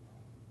yet.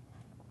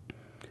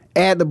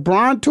 Add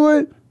LeBron to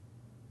it.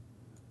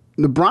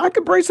 LeBron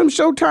could bring some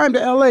Showtime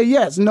to L.A.,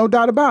 yes, no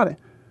doubt about it.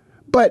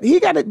 But he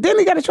got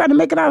to try to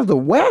make it out of the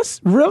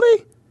West?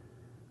 Really?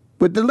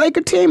 With the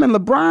Laker team and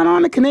LeBron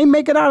on it, can they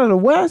make it out of the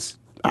West?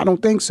 I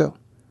don't think so.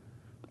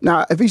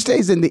 Now, if he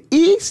stays in the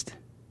East,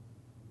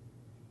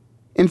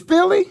 in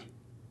Philly,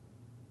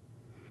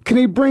 can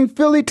he bring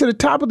Philly to the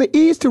top of the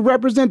East to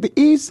represent the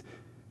East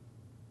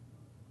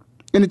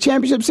in the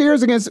championship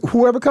series against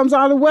whoever comes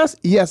out of the West?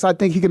 Yes, I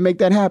think he can make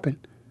that happen.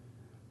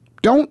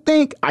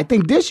 I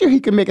think this year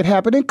he can make it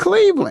happen in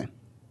Cleveland.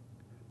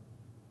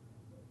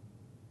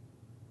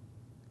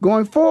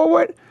 Going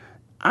forward,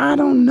 I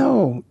don't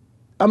know.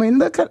 I mean,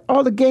 look at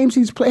all the games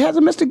he's played. He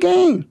hasn't missed a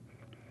game.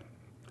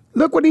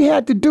 Look what he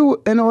had to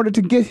do in order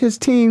to get his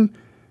team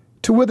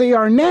to where they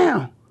are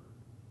now.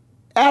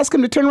 Ask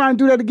him to turn around and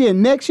do that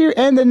again next year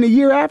and then the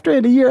year after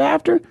and the year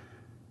after.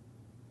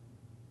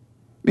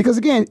 Because,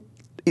 again,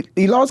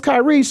 he lost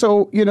Kyrie,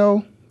 so,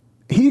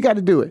 he got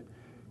to do it.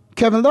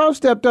 Kevin Love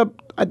stepped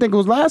up, I think it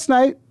was last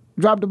night,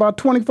 dropped about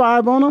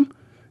 25 on him.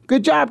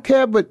 Good job,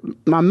 Kev, but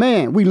my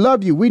man, we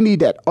love you. We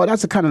need that. Oh,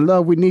 that's the kind of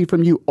love we need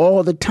from you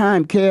all the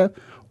time, Kev.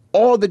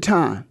 All the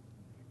time.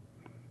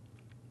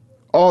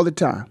 All the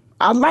time.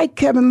 I like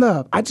Kevin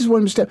Love. I just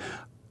want him to step.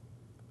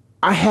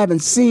 I haven't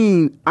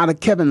seen out of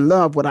Kevin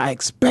Love what I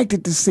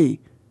expected to see.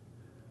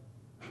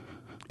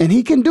 And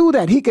he can do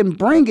that. He can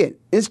bring it.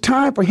 It's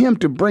time for him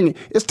to bring it.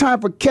 It's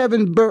time for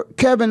Kevin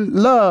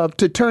Love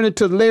to turn it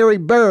to Larry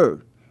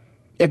Bird.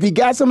 If you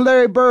got some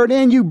Larry Bird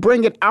in you,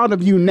 bring it out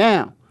of you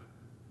now.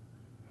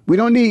 We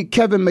don't need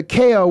Kevin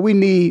McHale. We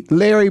need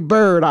Larry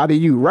Bird out of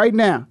you right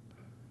now.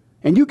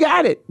 And you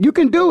got it. You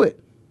can do it.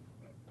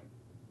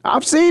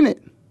 I've seen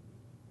it.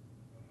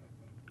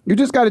 You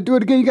just got to do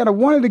it again. You got to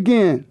want it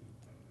again.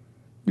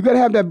 You got to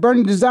have that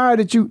burning desire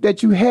that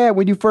you had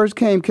when you first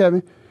came,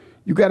 Kevin.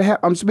 You got to have,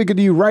 I'm speaking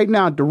to you right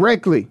now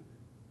directly.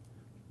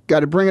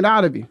 Got to bring it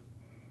out of you.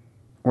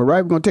 All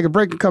right, we're going to take a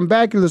break and come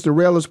back. You listen to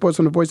Rail of Sports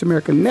on the Voice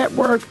America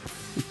Network.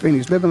 And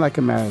Phoenix Living Like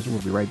It Matters.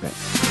 We'll be right back.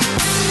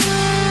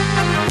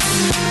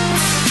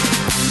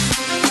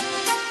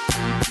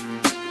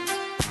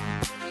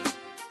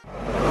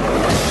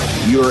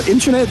 Your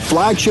internet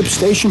flagship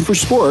station for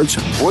sports,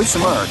 Voice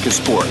America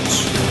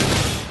Sports.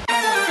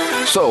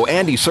 So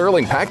Andy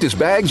Serling packed his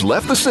bags,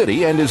 left the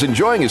city, and is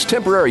enjoying his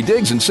temporary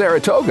digs in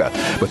Saratoga.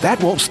 But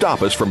that won't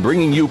stop us from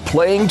bringing you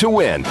Playing to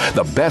Win,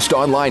 the best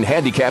online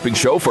handicapping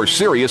show for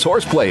serious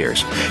horse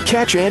players.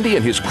 Catch Andy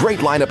and his great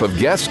lineup of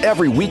guests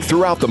every week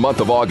throughout the month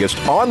of August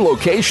on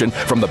location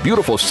from the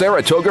beautiful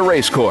Saratoga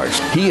Racecourse.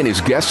 He and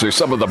his guests are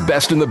some of the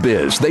best in the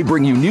biz. They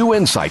bring you new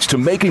insights to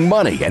making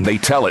money, and they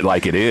tell it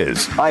like it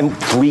is. I'm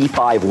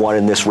 3-5-1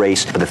 in this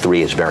race, but the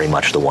 3 is very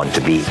much the one to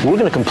beat. We're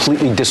going to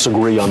completely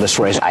disagree on this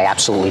race. I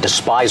absolutely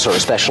despise her,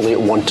 especially at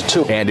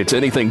 1-2. And it's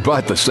anything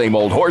but the same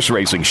old horse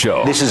racing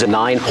show. This is a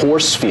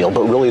 9-horse field,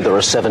 but really there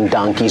are 7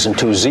 donkeys and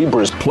 2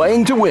 zebras.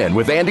 Playing to Win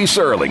with Andy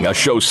Serling, a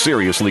show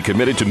seriously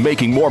committed to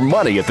making more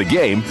money at the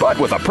game, but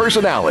with a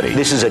personality.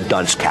 This is a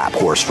dunce cap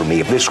horse for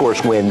me. If this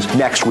horse wins,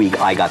 next week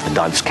I got the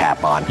dunce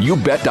cap on.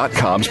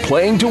 YouBet.com's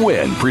Playing to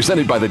Win,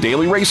 presented by the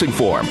Daily Racing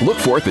Form. Look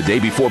for it the day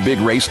before big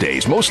race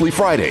days, mostly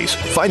Fridays.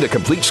 Find a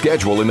complete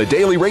schedule in the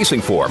Daily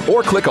Racing Form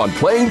or click on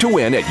Playing to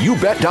Win at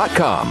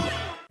YouBet.com.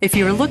 If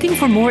you're looking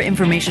for more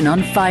information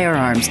on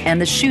firearms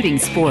and the shooting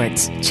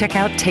sports, check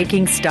out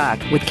Taking Stock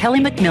with Kelly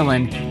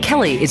McMillan.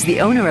 Kelly is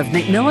the owner of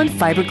McMillan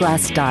Fiberglass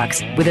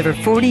Stocks with over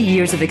 40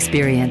 years of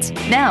experience.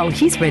 Now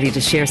he's ready to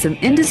share some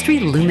industry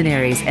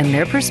luminaries and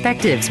their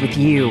perspectives with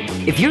you.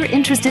 If you're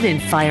interested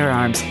in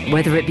firearms,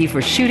 whether it be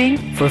for shooting,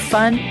 for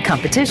fun,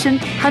 competition,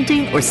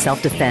 hunting, or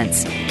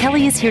self-defense,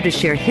 Kelly is here to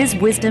share his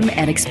wisdom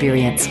and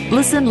experience.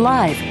 Listen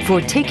live for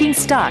Taking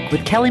Stock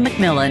with Kelly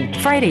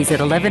McMillan, Fridays at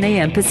 11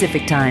 a.m.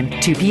 Pacific Time,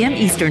 2 p.m.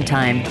 Eastern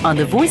Time on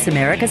the Voice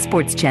America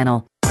Sports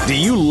Channel. Do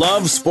you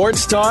love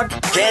sports talk?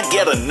 Can't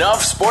get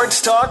enough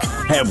sports talk?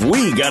 Have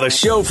we got a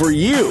show for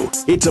you?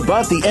 It's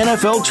about the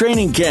NFL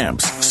training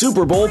camps,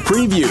 Super Bowl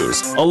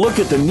previews, a look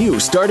at the new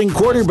starting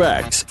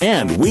quarterbacks,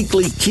 and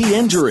weekly key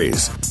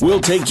injuries. We'll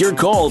take your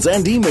calls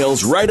and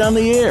emails right on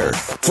the air.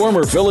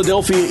 Former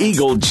Philadelphia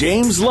Eagle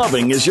James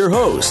Loving is your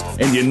host,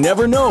 and you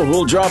never know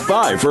who'll drop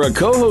by for a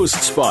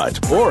co-host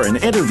spot or an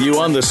interview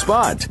on the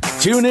spot.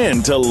 Tune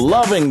in to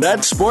Loving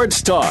That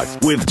Sports Talk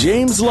with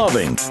James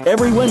Loving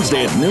every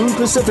Wednesday at noon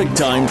Pacific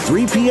Time,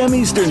 3 p.m.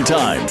 Eastern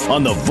Time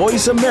on the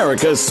Voice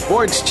America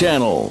Sports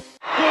Channel.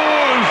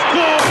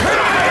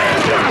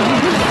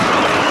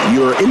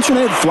 Your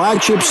internet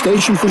flagship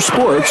station for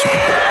sports,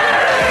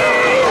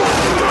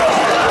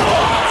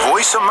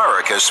 Voice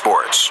America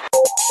Sports.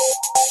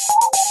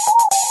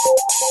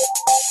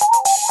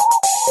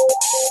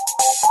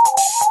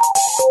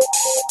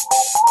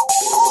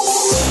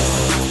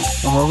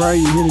 All right,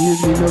 you hear the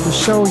music, you know the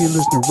show. You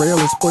listen to Rail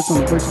of Sports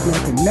on the Voice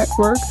America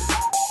Network.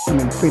 I'm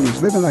in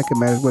Phoenix, living like it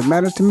matters. What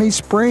matters to me,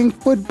 spring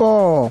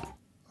football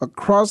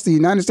across the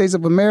United States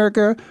of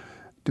America,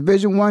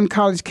 Division I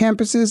college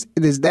campuses.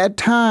 It is that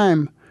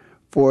time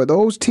for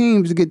those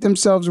teams to get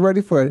themselves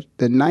ready for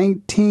the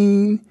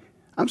 19,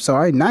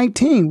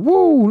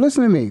 woo,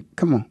 listen to me,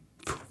 come on,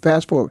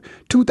 fast forward,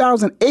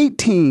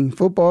 2018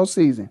 football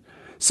season.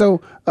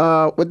 So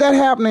with that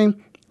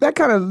happening, that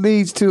kind of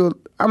leads to,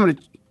 I'm going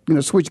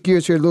to switch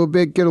gears here a little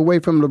bit, get away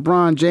from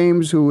LeBron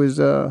James, who is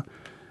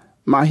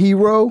my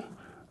hero.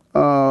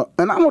 And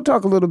I'm going to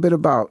talk a little bit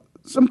about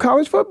some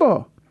college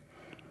football.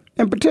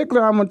 In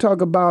particular, I'm going to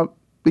talk about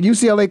the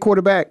UCLA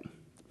quarterback,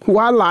 who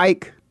I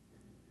like.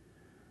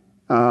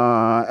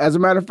 As a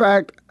matter of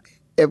fact,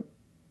 if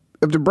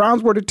the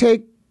Browns were to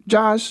take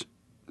Josh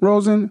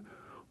Rosen,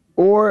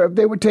 or if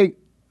they would take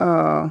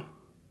Donaldson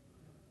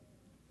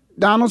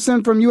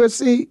from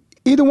USC,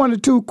 either one of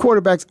the two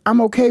quarterbacks I'm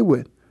okay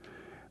with.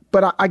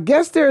 But I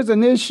guess there's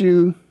an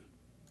issue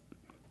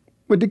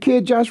with the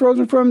kid Josh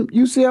Rosen from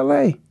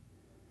UCLA.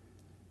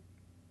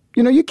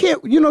 You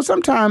can't,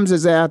 sometimes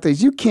as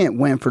athletes, you can't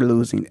win for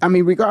losing. I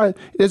mean,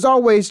 there's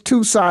always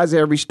two sides of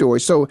every story.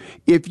 So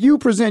if you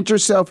present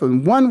yourself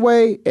in one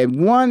way, at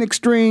one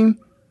extreme,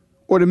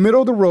 or the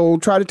middle of the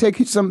road, try to take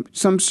show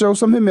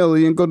some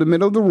humility and go to the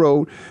middle of the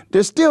road,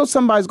 there's still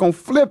somebody's going to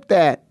flip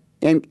that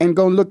and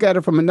go look at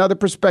it from another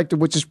perspective,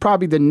 which is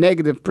probably the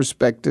negative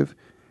perspective.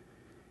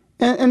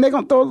 And they're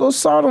going to throw a little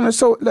salt on it.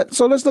 So let's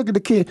look at the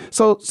kid.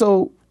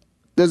 So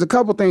there's a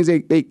couple things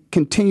they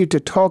continue to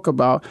talk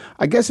about.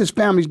 I guess his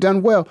family's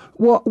done well.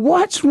 Well,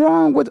 what's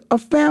wrong with a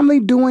family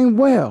doing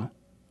well?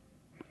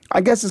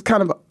 I guess it's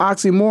kind of an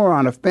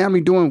oxymoron, a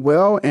family doing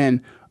well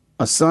and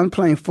a son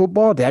playing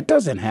football. That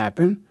doesn't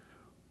happen.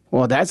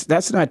 Well,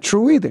 that's not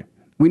true either.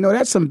 We know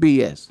that's some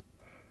BS. In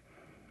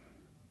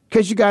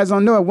case you guys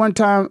don't know, at one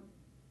time, in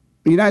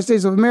the United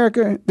States of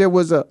America, there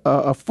was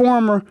a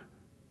former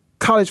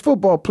college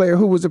football player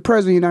who was the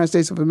president of the United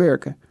States of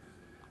America.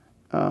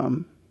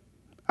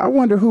 I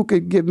wonder who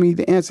could give me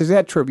the answer to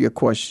that trivia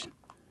question.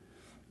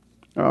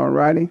 All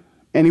righty.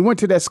 And he went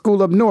to that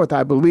school up north,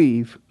 I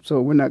believe.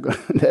 So we're not going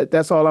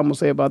that's all I'm going to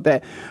say about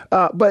that.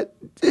 But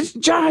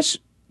Josh,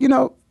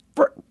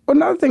 for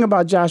another thing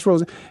about Josh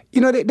Rosen,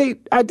 they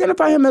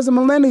identify him as a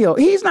millennial.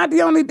 He's not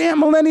the only damn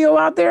millennial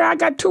out there. I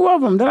got 2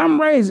 of them that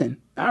I'm raising.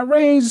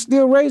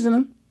 Still raising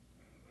them.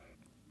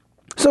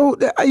 So,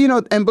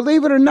 and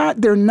believe it or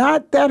not, they're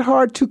not that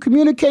hard to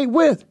communicate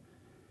with.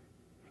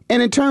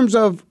 And in terms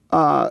of,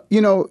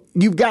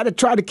 you've got to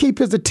try to keep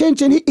his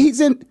attention. He's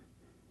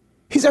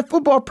at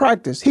football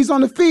practice. He's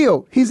on the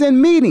field. He's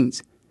in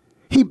meetings.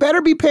 He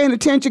better be paying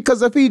attention,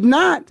 because if he's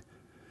not,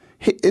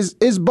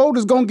 his boat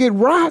is going to get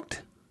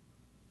rocked.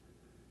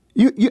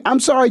 I'm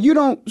sorry, you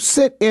don't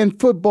sit in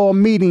football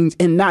meetings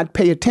and not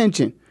pay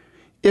attention.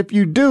 If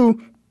you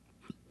do,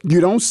 you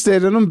don't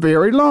sit in them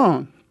very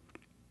long.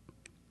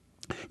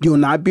 You'll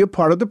not be a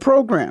part of the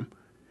program.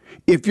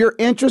 If your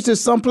interest is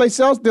someplace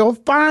else, they'll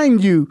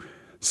find you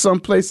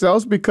someplace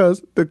else,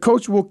 because the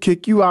coach will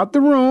kick you out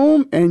the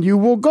room and you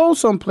will go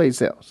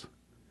someplace else.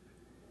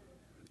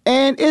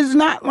 And it's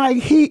not like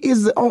he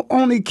is the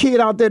only kid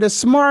out there that's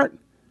smart.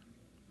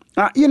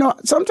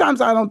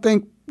 Sometimes I don't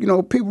think,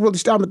 people really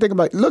stop and think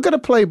about it. Look at a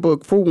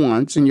playbook for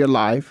once in your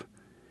life.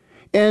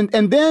 And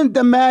then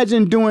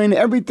imagine doing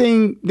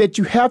everything that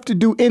you have to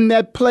do in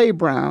that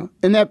playground,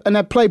 in that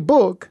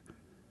playbook,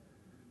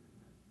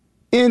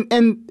 in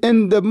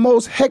the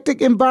most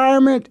hectic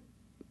environment,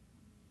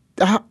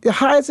 the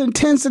highest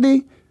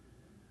intensity,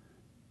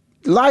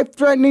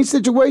 life-threatening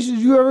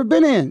situations you've ever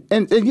been in.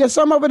 And yes,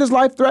 some of it is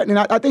life-threatening.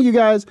 I think you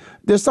guys,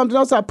 there's something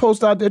else I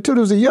posted out there too.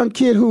 There was a young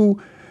kid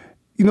who,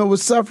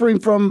 was suffering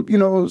from,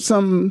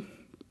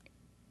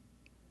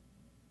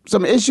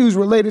 some issues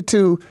related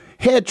to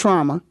head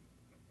trauma.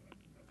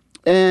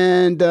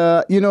 And,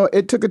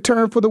 it took a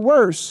turn for the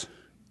worse.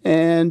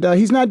 And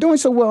he's not doing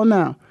so well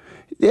now.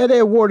 Yeah, they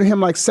awarded him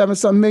like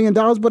 $7-some million,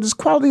 but his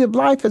quality of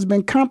life has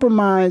been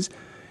compromised,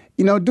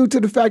 due to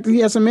the fact that he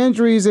had some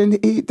injuries and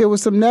there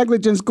was some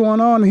negligence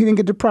going on and he didn't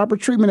get the proper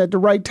treatment at the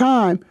right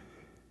time.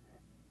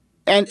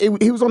 And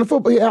he was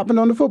it happened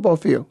on the football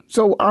field.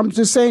 So I'm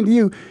just saying to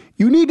you,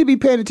 you need to be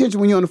paying attention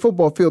when you're on the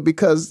football field,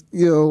 because,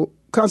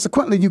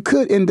 consequently, you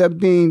could end up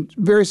being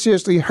very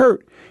seriously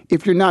hurt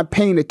if you're not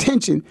paying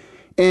attention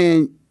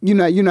and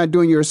you're not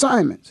doing your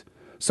assignments.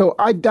 So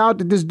I doubt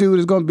that this dude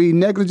is going to be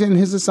negligent in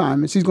his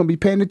assignments. He's going to be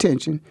paying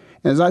attention.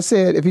 And as I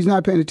said, if he's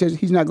not paying attention,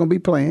 he's not going to be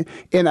playing.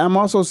 And I'm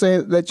also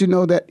saying that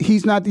that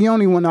he's not the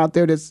only one out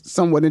there that's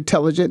somewhat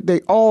intelligent. They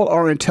all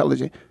are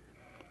intelligent.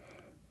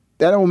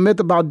 That old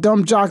myth about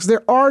dumb jocks,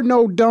 there are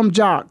no dumb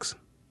jocks.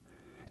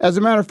 As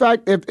a matter of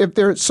fact, if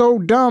they're so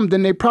dumb,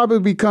 then they probably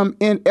become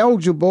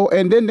ineligible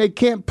and then they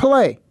can't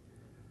play.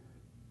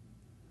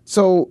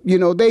 So,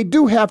 they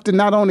do have to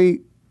not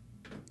only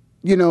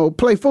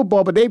play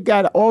football, but they've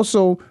got to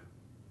also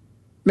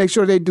make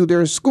sure they do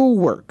their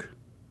schoolwork.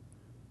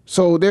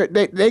 So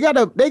they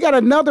got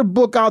another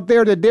book out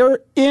there that they're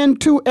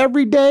into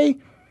every day,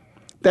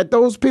 that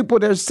those people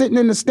that are sitting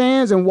in the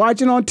stands and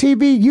watching on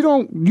TV, you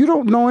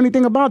don't know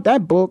anything about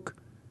that book.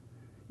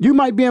 You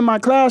might be in my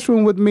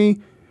classroom with me,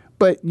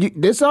 but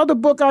this other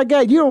book I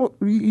got, you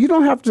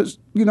don't have to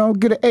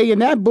get an A in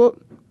that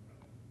book.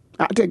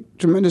 I take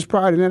tremendous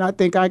pride in it. I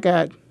think I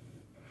got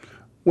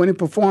winning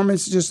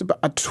performance just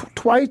about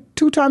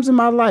 2 times in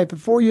my life. In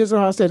 4 years at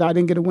Ohio State, I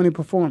didn't get a winning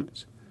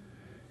performance.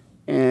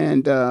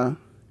 And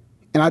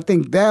I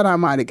think that I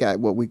might have got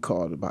what we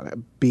called about a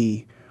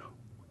B.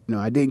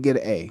 I didn't get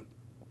an A.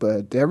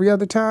 But every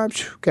other time,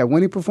 got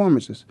winning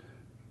performances.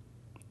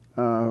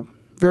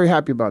 Very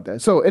happy about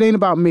that. So it ain't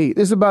about me.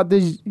 It's about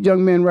this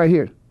young man right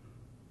here.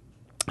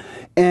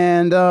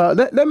 And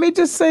let me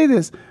just say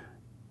this.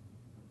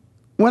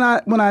 When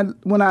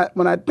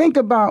I think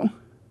about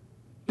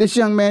this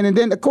young man, and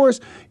then of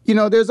course,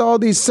 there's all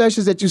these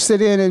sessions that you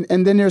sit in,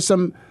 and then there's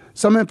some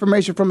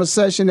information from a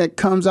session that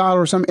comes out,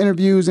 or some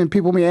interviews, and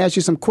people may ask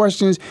you some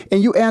questions,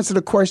 and you answer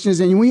the questions,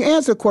 and when you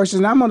answer the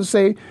questions, I'm going to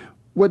say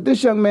what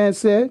this young man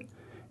said,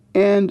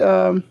 and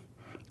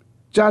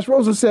Josh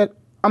Rosen said,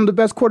 I'm the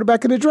best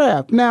quarterback in the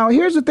draft. Now,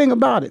 here's the thing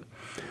about it.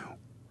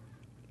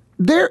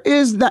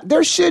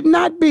 There should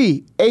not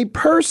be a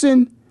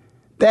person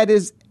that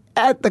is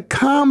at the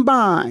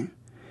combine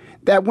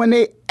that when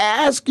they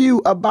ask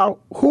you about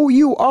who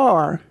you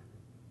are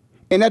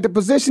and at the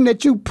position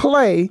that you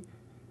play,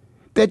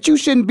 that you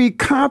shouldn't be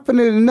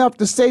confident enough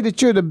to say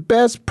that you're the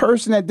best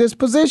person at this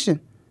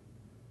position.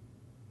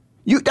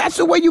 That's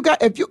the way you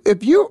got.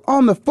 If you're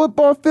on the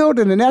football field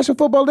in the National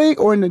Football League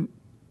or in the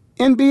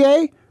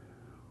NBA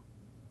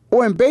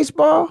or in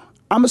baseball,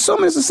 I'm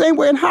assuming it's the same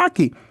way in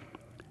hockey.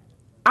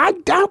 I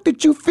doubt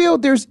that you feel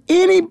there's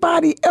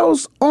anybody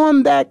else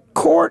on that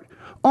court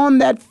on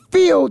that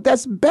field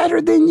that's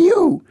better than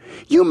you.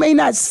 You may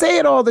not say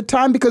it all the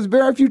time because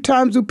very few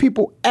times do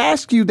people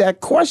ask you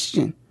that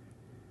question.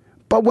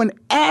 But when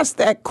asked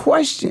that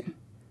question,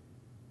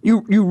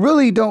 you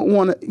really don't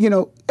want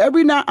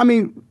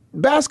to,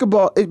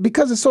 basketball,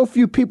 because there's so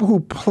few people who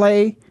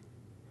play,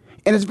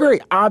 and it's very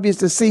obvious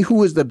to see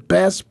who is the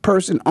best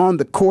person on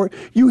the court.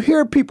 You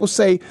hear people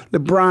say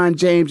LeBron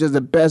James is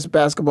the best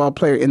basketball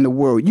player in the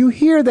world. You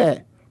hear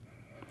that.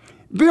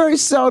 Very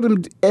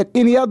seldom at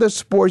any other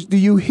sports do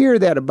you hear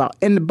that about.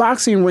 In the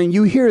boxing ring,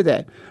 you hear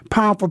that.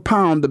 Pound for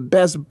pound, the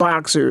best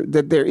boxer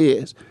that there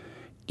is.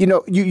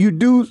 You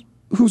do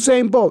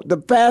Usain Bolt,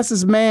 the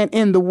fastest man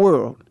in the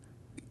world.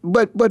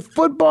 But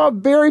football,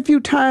 very few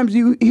times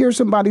you hear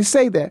somebody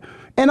say that.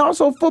 And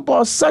also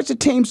football is such a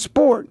team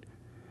sport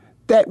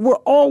that we're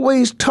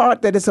always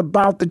taught that it's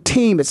about the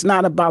team. It's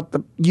not about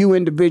you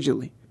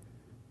individually.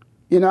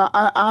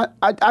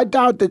 I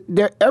doubt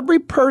that every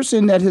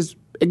person that has,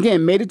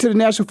 again, made it to the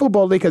National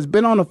Football League has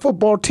been on a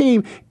football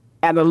team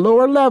at a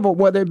lower level,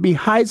 whether it be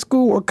high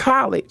school or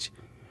college,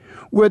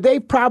 where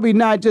they've probably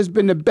not just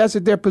been the best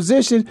at their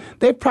position,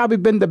 they've probably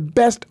been the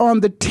best on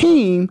the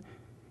team.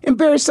 And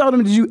very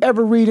seldom did you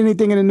ever read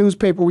anything in the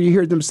newspaper where you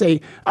hear them say,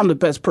 I'm the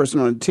best person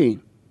on the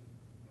team.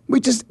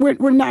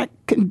 We're not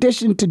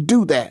conditioned to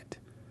do that.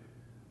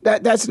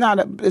 That's not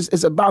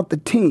it's about the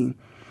team.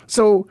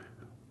 So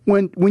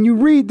when you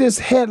read this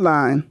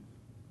headline,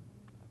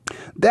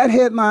 that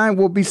headline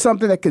will be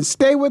something that can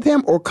stay with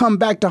him or come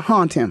back to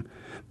haunt him.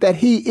 That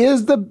he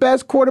is the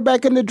best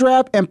quarterback in the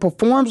draft and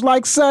performs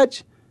like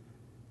such.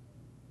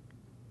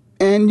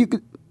 And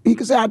he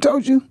could say, I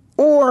told you.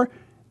 Or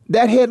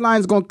that headline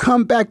is going to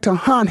come back to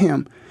haunt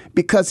him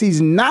because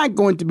he's not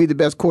going to be the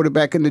best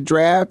quarterback in the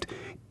draft.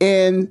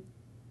 And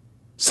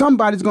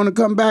somebody's going to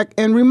come back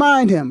and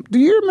remind him. Do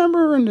you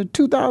remember in the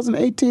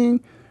 2018,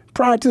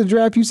 prior to the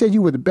draft, you said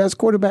you were the best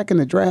quarterback in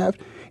the draft?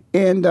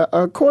 And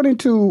according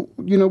to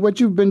what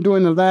you've been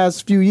doing the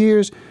last few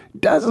years,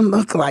 doesn't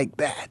look like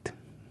that.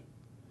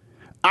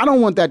 I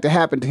don't want that to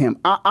happen to him.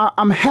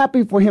 I'm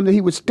happy for him that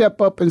he would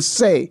step up and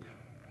say,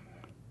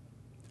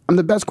 I'm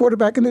the best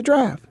quarterback in the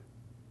draft.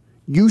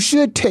 You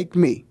should take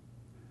me.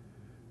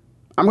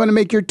 I'm going to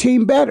make your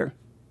team better.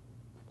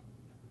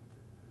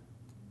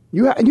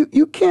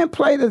 You can't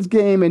play this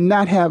game and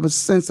not have a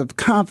sense of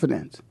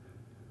confidence.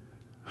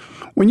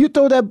 When you're a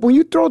quarterback, when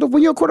you throw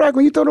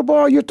the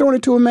ball, you're throwing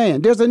it to a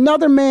man. There's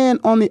another man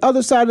on the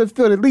other side of the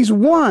field, at least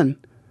one,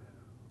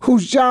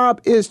 whose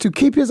job is to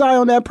keep his eye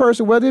on that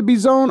person, whether it be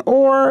zone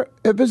or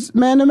if it's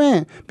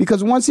man-to-man.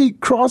 Because once he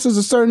crosses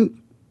a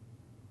certain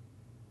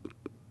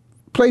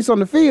place on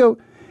the field,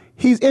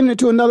 he's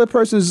into another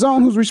person's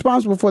zone who's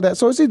responsible for that.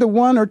 So it's either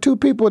one or two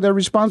people that are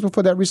responsible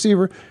for that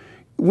receiver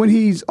when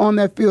he's on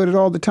that field at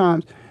all the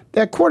times.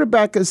 That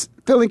quarterback is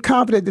feeling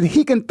confident that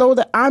he can throw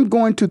that. I'm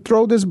going to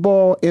throw this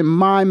ball and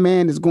my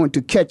man is going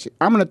to catch it.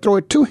 I'm going to throw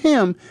it to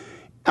him.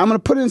 I'm going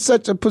to put it in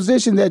such a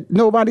position that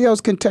nobody else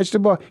can touch the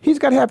ball. He's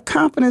got to have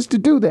confidence to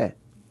do that.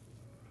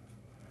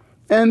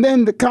 And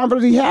then the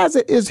confidence he has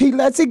it is he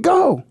lets it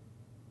go.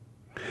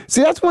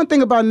 See, that's one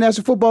thing about the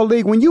National Football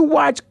League. When you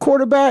watch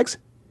quarterbacks,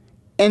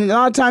 and a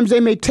lot of times they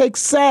may take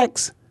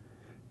sacks,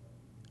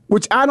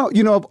 which I don't,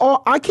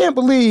 I can't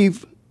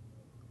believe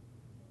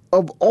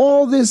of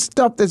all this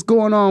stuff that's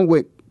going on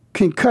with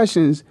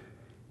concussions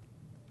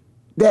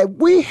that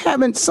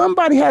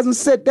somebody hasn't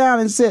sat down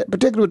and said,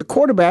 particularly with the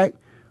quarterback,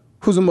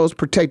 who's the most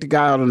protected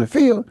guy out on the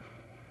field,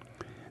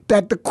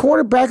 that the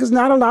quarterback is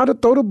not allowed to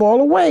throw the ball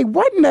away.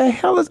 What in the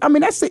hell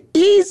that's the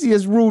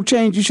easiest rule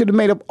change you should have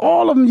made of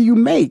all of them you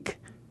make.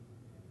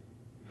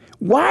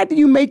 Why do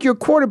you make your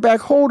quarterback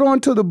hold on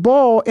to the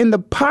ball in the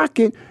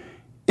pocket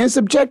and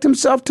subject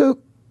himself to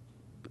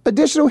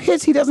additional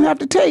hits he doesn't have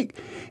to take?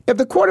 If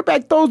the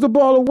quarterback throws the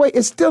ball away,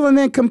 it's still an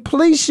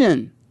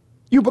incompletion.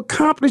 You've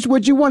accomplished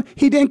what you want.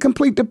 He didn't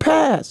complete the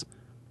pass.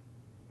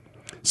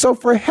 So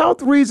for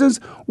health reasons,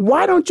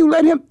 why don't you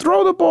let him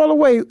throw the ball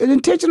away? An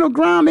intentional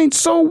grounding,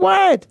 so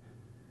what?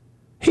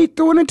 He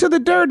threw it into the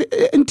dirt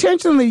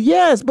intentionally,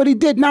 yes, but he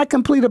did not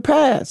complete a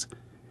pass.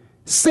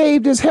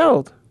 Saved his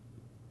health.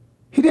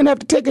 He didn't have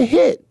to take a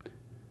hit.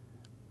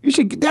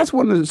 That's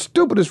one of the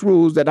stupidest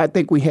rules that I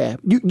think we have.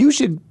 You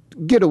should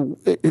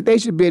they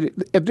should be,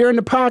 if they're in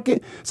the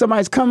pocket,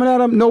 somebody's coming at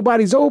them,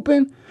 nobody's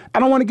open, I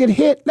don't want to get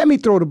hit, let me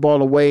throw the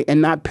ball away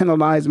and not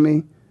penalize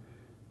me.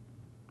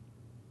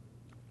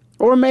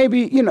 Or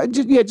maybe,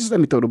 just let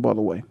me throw the ball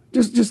away.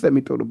 Just let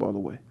me throw the ball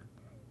away.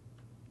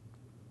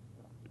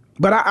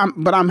 But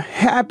I'm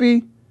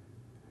happy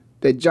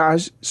that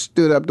Josh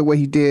stood up the way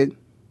he did.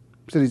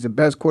 Said he's the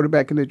best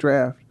quarterback in the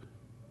draft.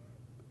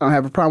 I don't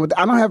have a problem with that.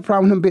 I don't have a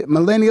problem with him.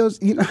 Millennials,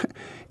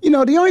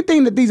 the only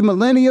thing that these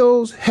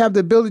millennials have the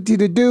ability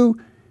to do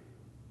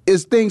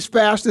is things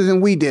faster than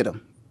we did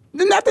them.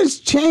 Nothing's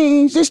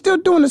changed. They're still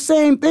doing the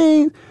same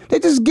thing. They're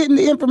just getting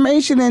the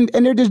information and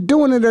they're just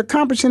doing it. They're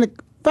accomplishing it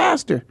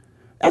faster.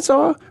 That's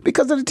all,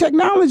 because of the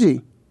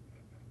technology.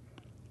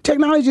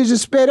 Technology has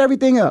just sped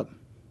everything up.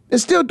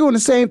 It's still doing the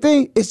same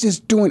thing. It's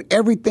just doing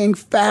everything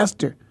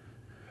faster.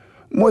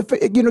 more,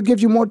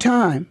 gives you more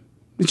time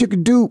that you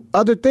can do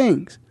other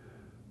things.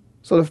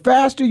 So the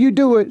faster you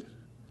do it,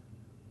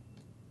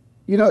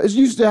 it's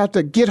used to have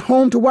to get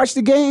home to watch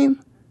the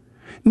game.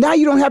 Now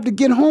you don't have to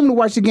get home to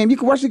watch the game. You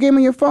can watch the game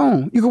on your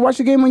phone. You can watch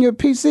the game on your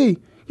PC.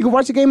 You can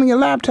watch the game on your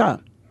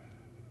laptop.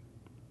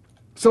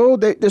 So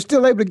they're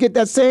still able to get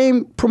that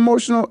same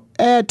promotional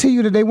ad to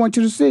you that they want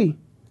you to see.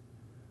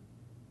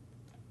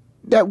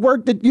 That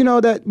work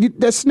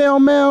that snail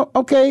mail,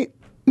 okay,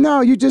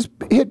 no, you just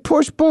hit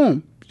push,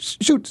 boom,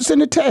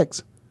 send a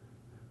text.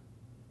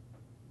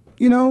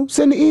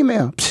 Send an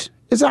email. Psh,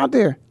 it's out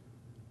there.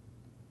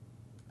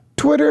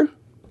 Twitter,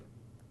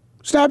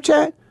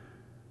 Snapchat,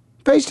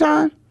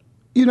 FaceTime,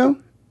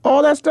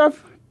 all that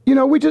stuff.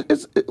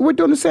 We're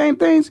doing the same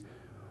things.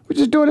 We're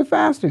just doing it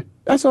faster.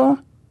 That's all.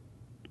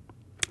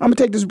 I'm going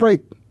to take this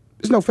break.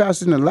 It's no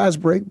faster than the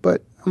last break,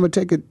 but I'm going to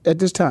take it at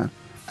this time.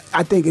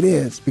 I think it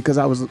is because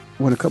I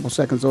went a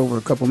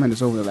couple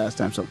minutes over the last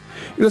time. So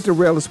you listen to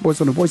Rail of Sports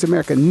on the Voice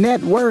America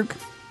Network.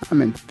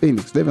 I'm in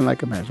Phoenix, living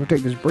like a man. We'll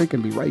take this break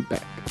and be right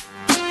back.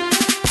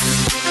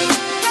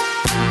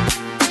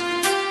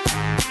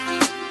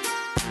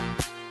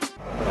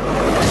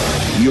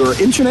 Your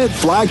internet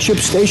flagship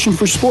station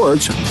for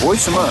sports,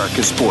 Voice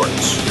America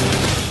Sports.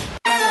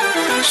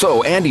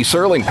 So Andy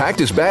Serling packed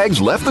his bags,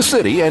 left the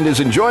city, and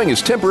is enjoying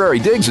his temporary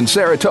digs in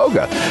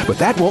Saratoga. But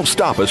that won't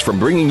stop us from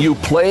bringing you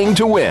Playing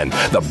to Win,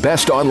 the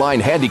best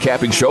online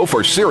handicapping show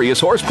for serious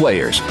horse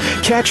players.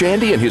 Catch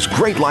Andy and his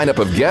great lineup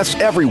of guests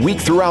every week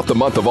throughout the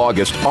month of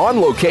August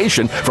on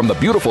location from the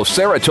beautiful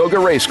Saratoga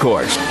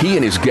Racecourse. He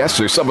and his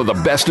guests are some of the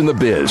best in the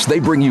biz. They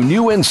bring you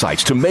new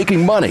insights to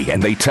making money,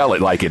 and they tell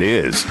it like it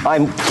is.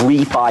 I'm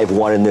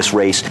 3-5-1 in this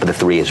race, but the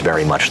 3 is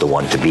very much the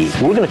one to beat.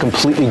 We're going to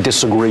completely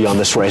disagree on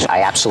this race.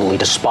 I absolutely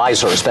despise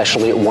her,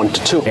 especially at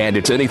 1-2. And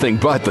it's anything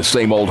but the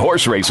same old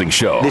horse racing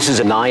show. This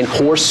is a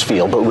 9-horse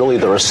field, but really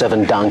there are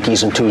 7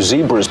 donkeys and 2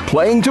 zebras.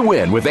 Playing to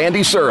Win with Andy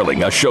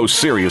Serling, a show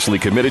seriously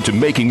committed to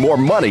making more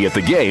money at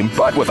the game,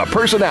 but with a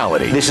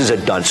personality. This is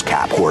a dunce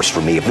cap horse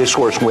for me. If this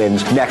horse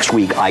wins, next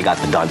week I got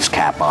the dunce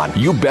cap on.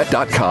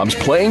 YouBet.com's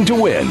Playing to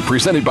Win,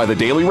 presented by the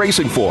Daily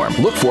Racing Form.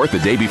 Look for it the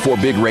day before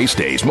big race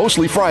days,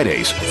 mostly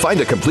Fridays.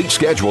 Find a complete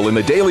schedule in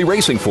the Daily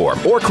Racing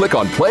Form or click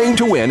on Playing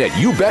to Win at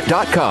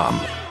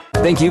YouBet.com.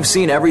 Think you've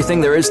seen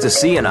everything there is to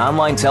see in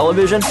online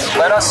television?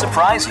 Let us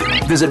surprise you.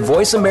 Visit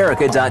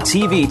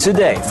voiceamerica.tv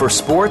today for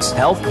sports,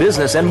 health,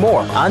 business, and more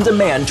on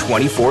demand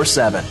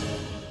 24/7.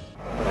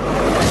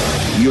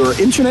 Your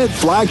internet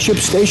flagship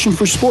station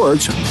for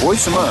sports,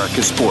 Voice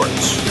America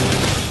Sports.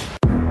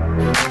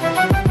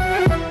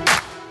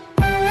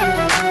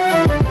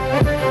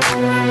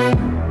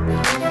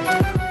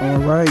 All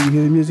right, you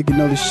hear the music, you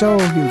know the show.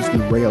 You listen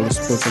to Rail of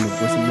Sports on the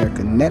Voice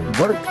America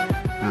Network.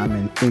 I'm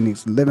in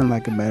Phoenix, living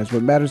like it matters.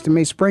 What matters to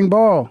me, spring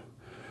ball.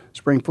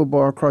 Spring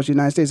football across the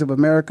United States of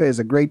America is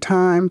a great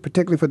time,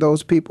 particularly for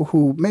those people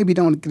who maybe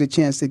don't get a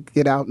chance to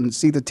get out and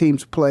see the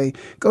teams play.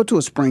 Go to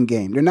a spring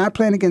game. They're not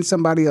playing against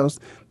somebody else.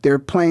 They're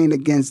playing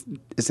against,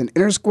 it's an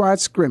inter-squad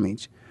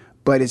scrimmage,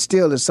 but it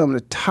still is some of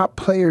the top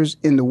players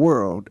in the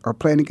world are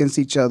playing against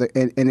each other,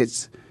 and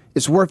it's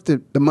worth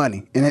the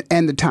money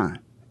and the time.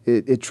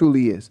 It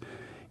truly is.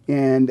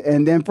 And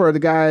then for the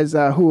guys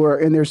who are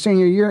in their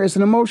senior year, it's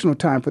an emotional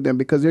time for them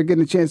because they're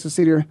getting a chance to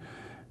see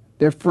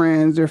their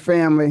friends, their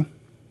family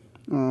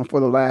for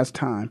the last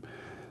time.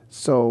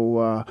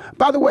 So,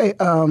 by the way,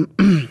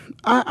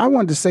 I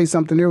wanted to say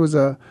something. There was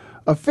a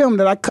film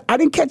that I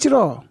didn't catch it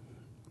all,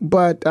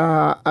 but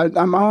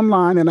I'm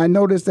online and I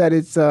noticed that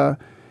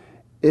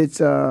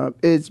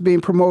it's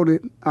being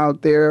promoted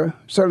out there.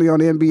 Certainly on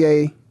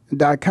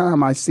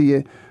NBA.com, I see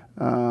it.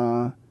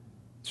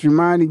 It's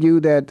reminding you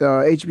that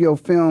HBO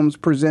Films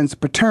presents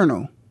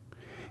Paternal.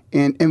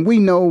 And we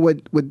know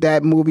what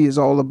that movie is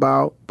all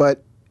about,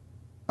 but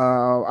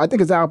I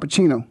think it's Al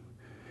Pacino.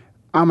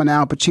 I'm an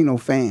Al Pacino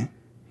fan,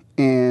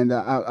 and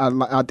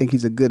I think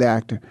he's a good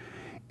actor.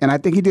 And I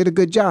think he did a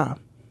good job.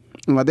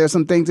 There's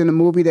some things in the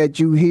movie that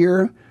you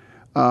hear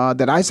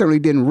that I certainly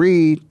didn't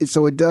read,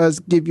 so it does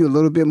give you a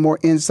little bit more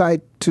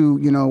insight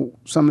to,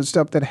 some of the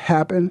stuff that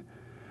happened.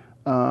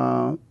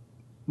 But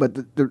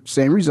the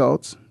same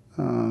results.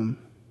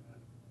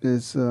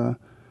 It's a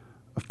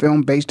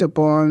film based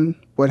upon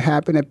what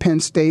happened at Penn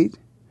State,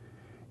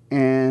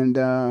 and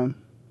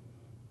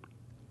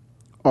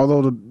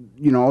although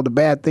all the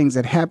bad things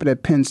that happened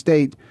at Penn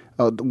State,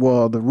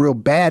 the real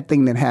bad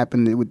thing that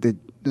happened with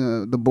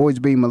the boys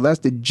being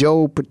molested,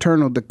 Joe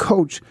Paterno, the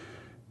coach,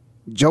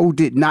 Joe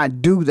did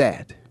not do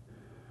that.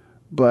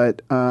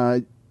 But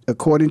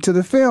according to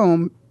the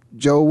film,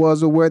 Joe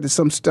was aware that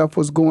some stuff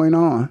was going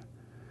on.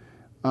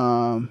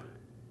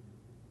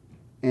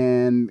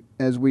 And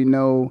as we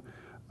know,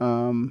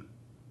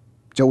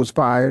 Joe was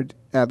fired.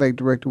 Athletic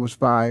director was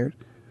fired.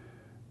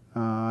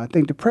 I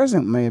think the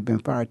president may have been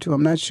fired too.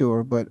 I'm not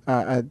sure, but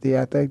the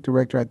athletic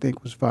director, I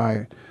think, was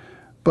fired.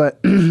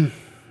 But Penn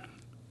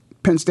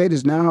State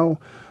is now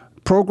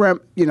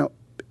program.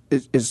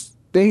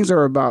 Things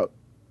are about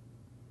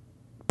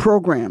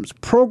programs.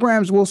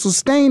 Programs will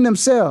sustain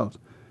themselves.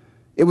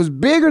 It was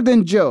bigger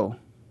than Joe.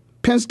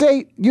 Penn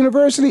State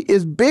University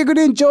is bigger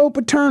than Joe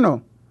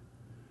Paterno.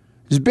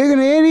 It's bigger than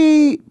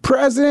any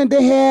president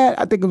they had.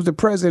 I think it was the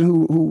president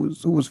who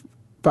was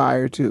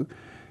fired too.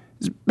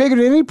 It's bigger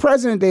than any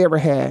president they ever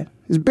had.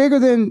 It's bigger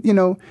than,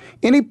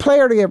 any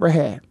player they ever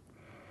had.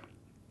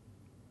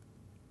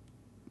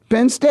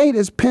 Penn State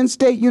is Penn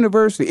State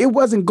University. It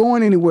wasn't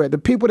going anywhere. The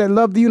people that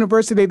love the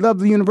university, they love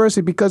the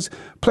university because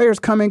players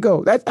come and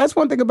go. That's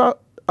one thing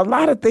about a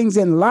lot of things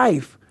in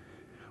life.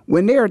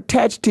 When they're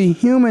attached to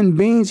human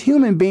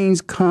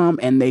beings come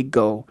and they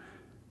go.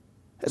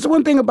 That's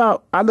one thing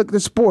about, I look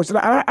at sports, and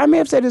I may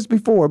have said this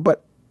before,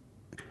 but,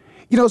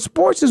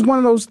 sports is one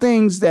of those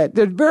things that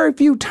there's very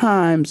few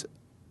times,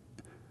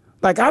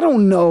 like I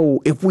don't know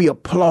if we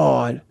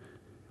applaud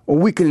or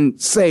we can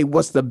say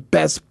what's the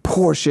best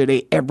Porsche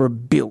they ever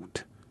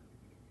built.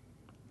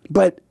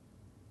 But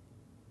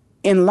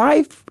in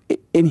life,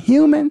 in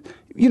human,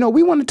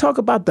 we want to talk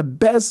about the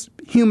best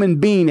human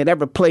being that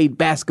ever played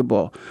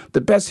basketball,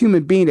 the best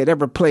human being that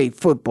ever played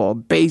football,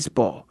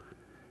 baseball,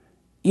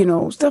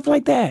 stuff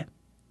like that.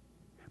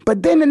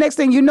 But then the next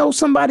thing you know,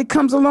 somebody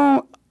comes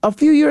along a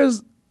few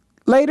years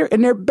later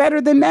and they're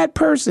better than that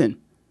person.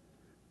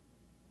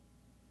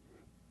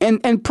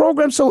 And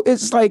programs, so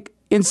it's like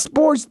in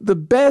sports, the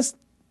best,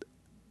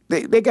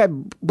 they got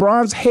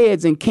bronze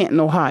heads in Canton,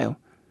 Ohio,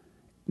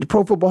 the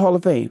Pro Football Hall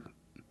of Fame.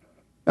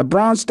 A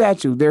bronze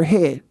statue, their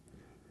head.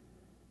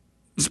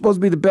 It's supposed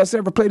to be the best to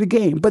ever play the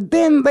game. But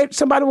then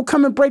somebody will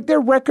come and break their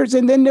records,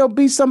 and then there'll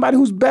be somebody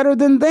who's better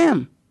than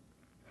them.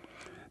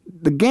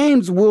 The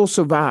games will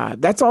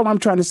survive. That's all I'm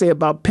trying to say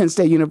about Penn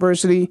State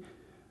University.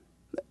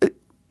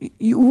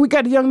 We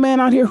got a young man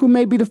out here who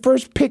may be the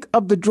first pick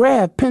of the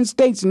draft. Penn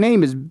State's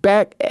name is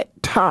back at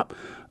top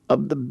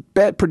of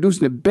the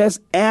producing the best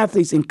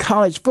athletes in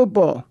college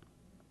football.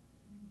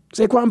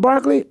 Saquon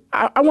Barkley,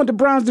 I want the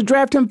Browns to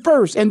draft him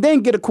first and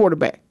then get a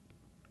quarterback.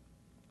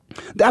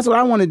 That's what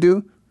I want to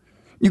do.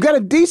 You got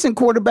a decent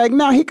quarterback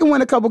now. He can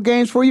win a couple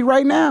games for you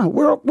right now.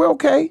 We're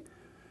okay.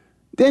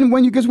 Then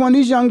when you get one of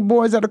these young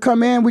boys that'll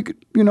come in, we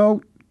could,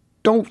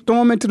 don't throw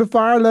them into the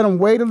fire, let them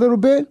wait a little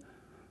bit.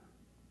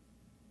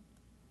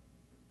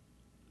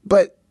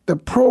 But the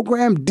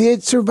program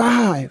did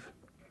survive.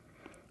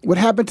 What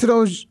happened to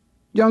those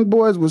young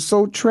boys was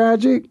so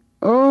tragic.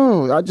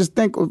 Oh, I just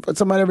think if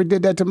somebody ever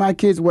did that to my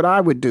kids, what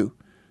I would do.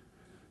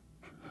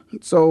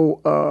 So,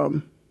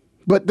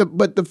 but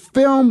the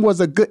film was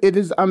a good. It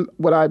is.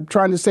 What I'm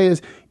trying to say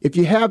is, if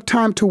you have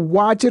time to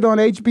watch it on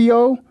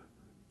HBO,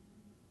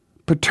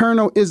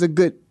 Paterno is a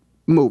good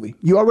movie.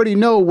 You already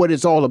know what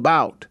it's all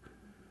about.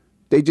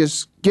 They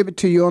just give it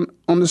to you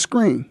on the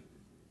screen,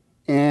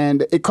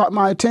 and it caught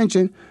my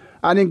attention.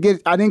 I didn't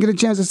get a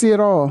chance to see it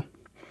all,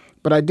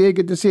 but I did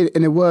get to see it,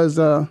 and it was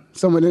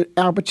some of the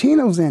Al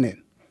Pacino's in it.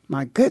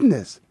 My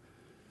goodness.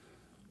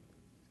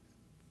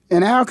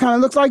 And Al kind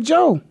of looks like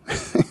Joe.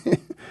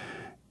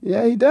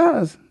 Yeah, he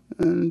does.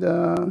 And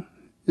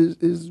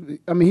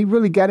he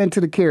really got into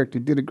the character,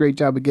 did a great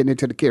job of getting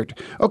into the character.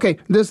 Okay,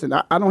 listen,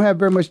 I don't have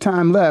very much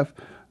time left.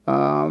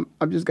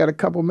 I've just got a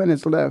couple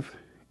minutes left.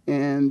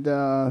 And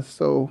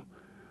so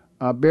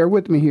bear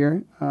with me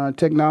here.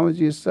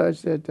 Technology is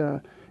such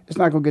that it's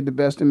not going to get the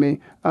best of me.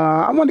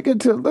 I want to get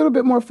to a little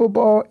bit more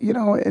football,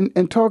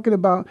 and talking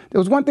about, there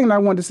was one thing that I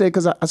wanted to say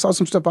because I saw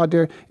some stuff out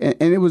there, and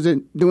it was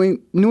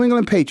doing New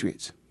England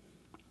Patriots.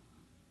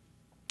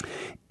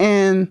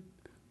 And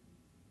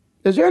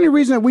is there any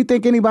reason that we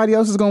think anybody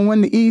else is going to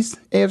win the East,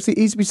 AFC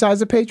East,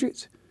 besides the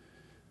Patriots?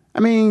 I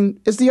mean,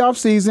 it's the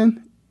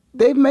offseason.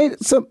 They've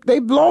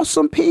lost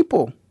some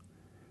people.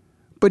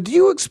 But do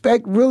you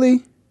expect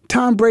really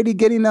Tom Brady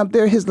getting up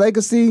there, his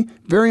legacy,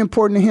 very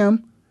important to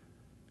him?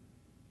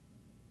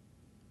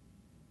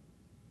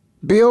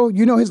 Bill,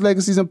 his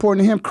legacy is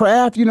important to him.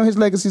 Kraft, his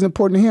legacy is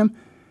important to him.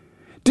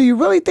 Do you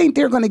really think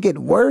they're going to get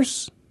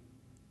worse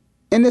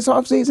in this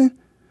offseason?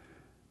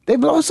 They've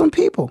lost some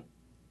people.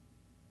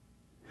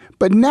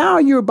 But now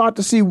you're about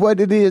to see what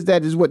it is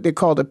that is what they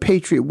call the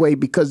Patriot way,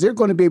 because they're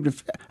going to be able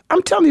to,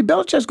 I'm telling you,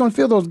 Belichick's going to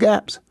fill those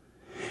gaps.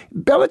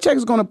 Belichick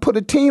is going to put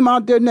a team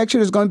out there next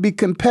year that's going to be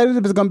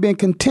competitive, is going to be in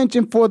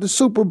contention for the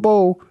Super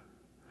Bowl,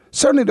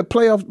 certainly the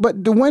playoffs,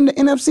 but to win the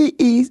NFC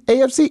East,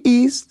 AFC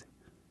East,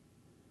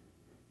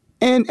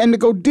 and to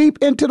go deep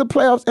into the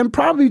playoffs and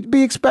probably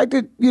be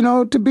expected,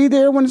 to be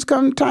there when it's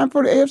come time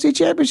for the AFC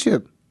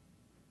Championship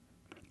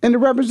and to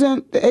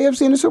represent the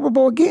AFC in the Super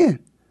Bowl again.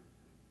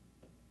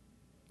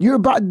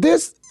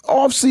 This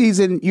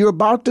offseason, you're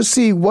about to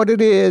see what it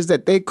is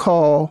that they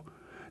call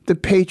the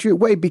Patriot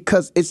way,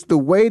 because it's the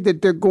way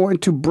that they're going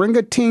to bring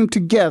a team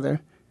together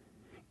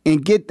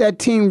and get that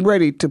team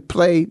ready to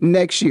play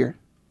next year.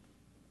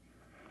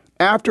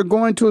 After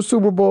going to a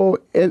Super Bowl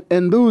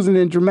and losing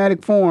in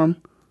dramatic form,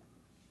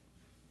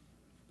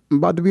 I'm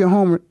about to be a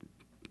homer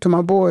to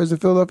my boys, the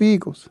Philadelphia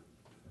Eagles.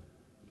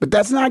 But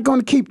that's not going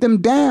to keep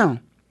them down.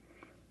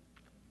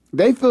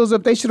 They feel as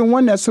if they should have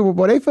won that Super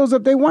Bowl. They feel as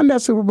if they won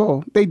that Super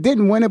Bowl. They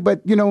didn't win it,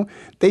 but,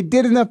 they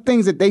did enough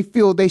things that they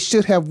feel they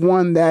should have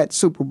won that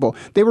Super Bowl.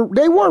 They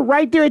were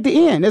right there at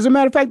the end. As a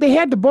matter of fact, they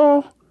had the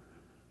ball.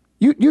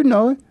 You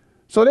know it.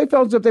 So they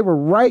felt as if they were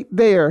right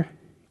there,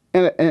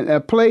 and a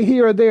play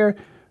here or there,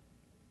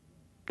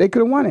 they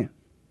could have won it.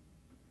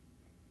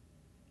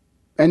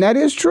 And that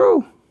is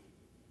true.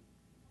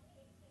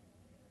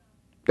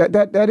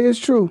 That is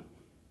true.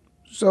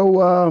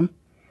 So,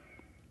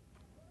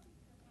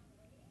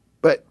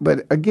 but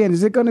again,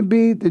 is it going to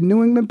be the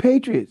New England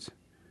Patriots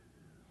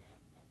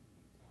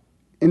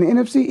in the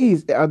NFC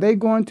East? Are they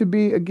going to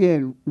be,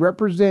 again,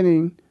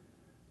 representing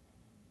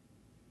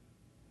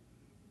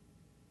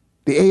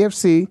the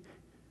AFC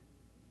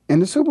in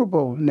the Super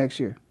Bowl next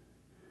year?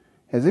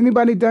 Has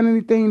anybody done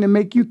anything to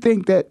make you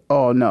think that,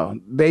 oh, no,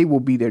 they will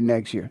be there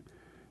next year?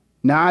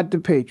 Not the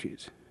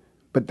Patriots,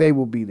 but they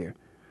will be there.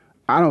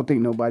 I don't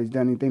think nobody's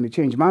done anything to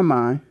change my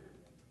mind.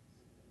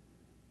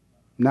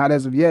 Not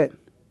as of yet.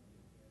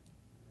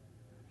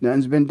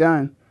 Nothing's been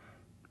done.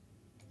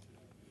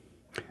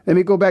 Let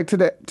me go back to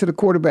the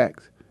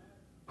quarterbacks.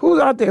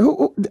 Who's out there?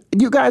 Who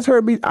you guys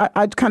heard me?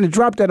 I kind of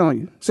dropped that on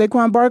you.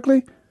 Saquon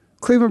Barkley,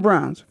 Cleveland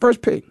Browns,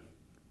 first pick,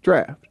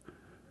 draft.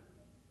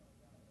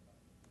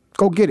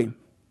 Go get him.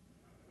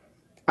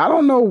 I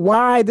don't know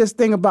why this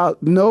thing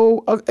about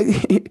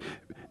nobody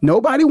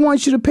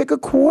wants you to pick a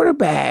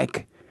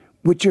quarterback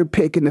with your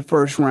pick in the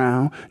first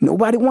round.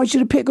 Nobody wants you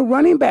to pick a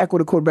running back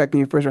with a quarterback in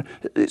your first round.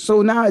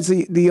 So now it's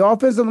the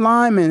offensive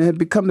linemen have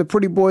become the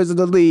pretty boys of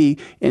the league,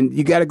 and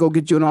you got to go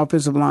get you an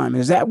offensive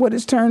lineman. Is that what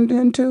it's turned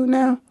into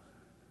now?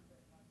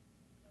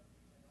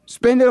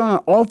 Spend it on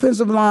an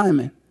offensive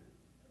lineman.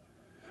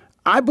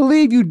 I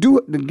believe you do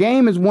it. The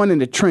game is won in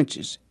the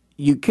trenches.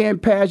 You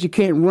can't pass, you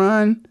can't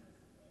run.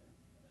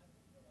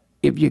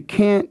 If you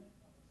can't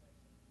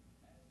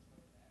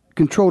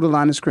control the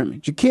line of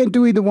scrimmage. You can't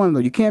do either one of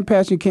those. You can't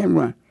pass, you can't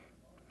run.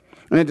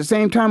 And at the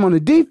same time, on the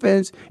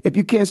defense, if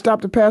you can't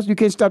stop the pass, you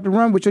can't stop the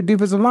run with your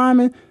defensive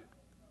lineman,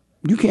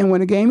 you can't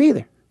win a game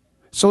either.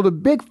 So the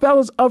big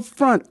fellas up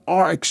front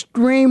are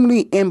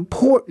extremely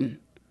important.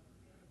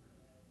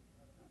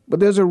 But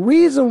there's a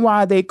reason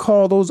why they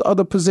call those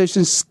other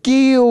positions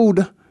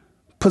skilled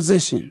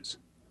positions.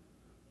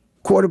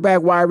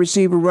 Quarterback, wide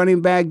receiver,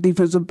 running back,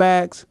 defensive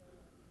backs.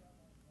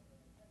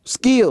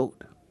 Skilled.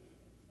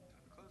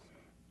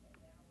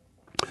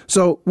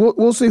 So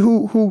we'll see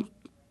who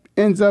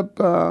ends up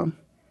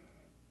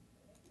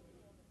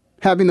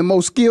having the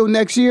most skill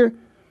next year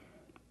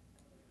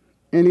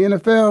in the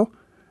NFL,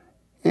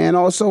 and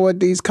also at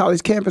these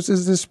college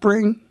campuses this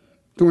spring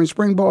during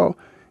spring ball.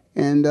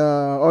 And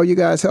all you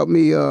guys help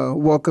me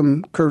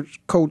welcome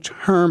Coach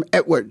Herm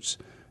Edwards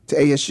to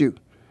ASU. You've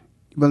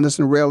been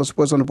listening to Ray Ellis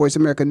Sports on the Voice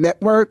America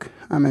Network.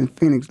 I'm in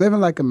Phoenix, living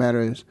like it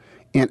matters,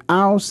 and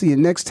I'll see you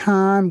next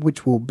time,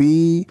 which will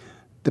be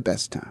the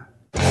best time.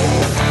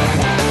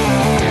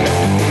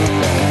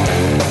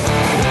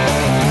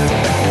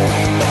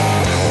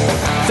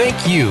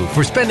 Thank you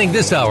for spending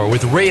this hour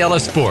with Ray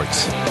Ellis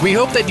Sports. We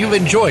hope that you've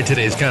enjoyed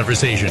today's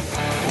conversation.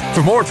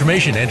 For more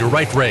information and to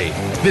write Ray,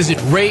 visit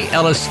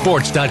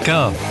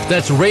RayEllisSports.com.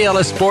 That's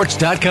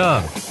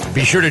RayEllisSports.com.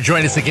 Be sure to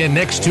join us again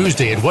next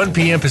Tuesday at 1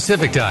 p.m.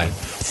 Pacific Time,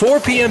 4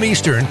 p.m.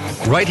 Eastern,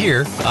 right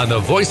here on the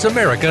Voice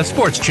America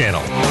Sports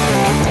Channel.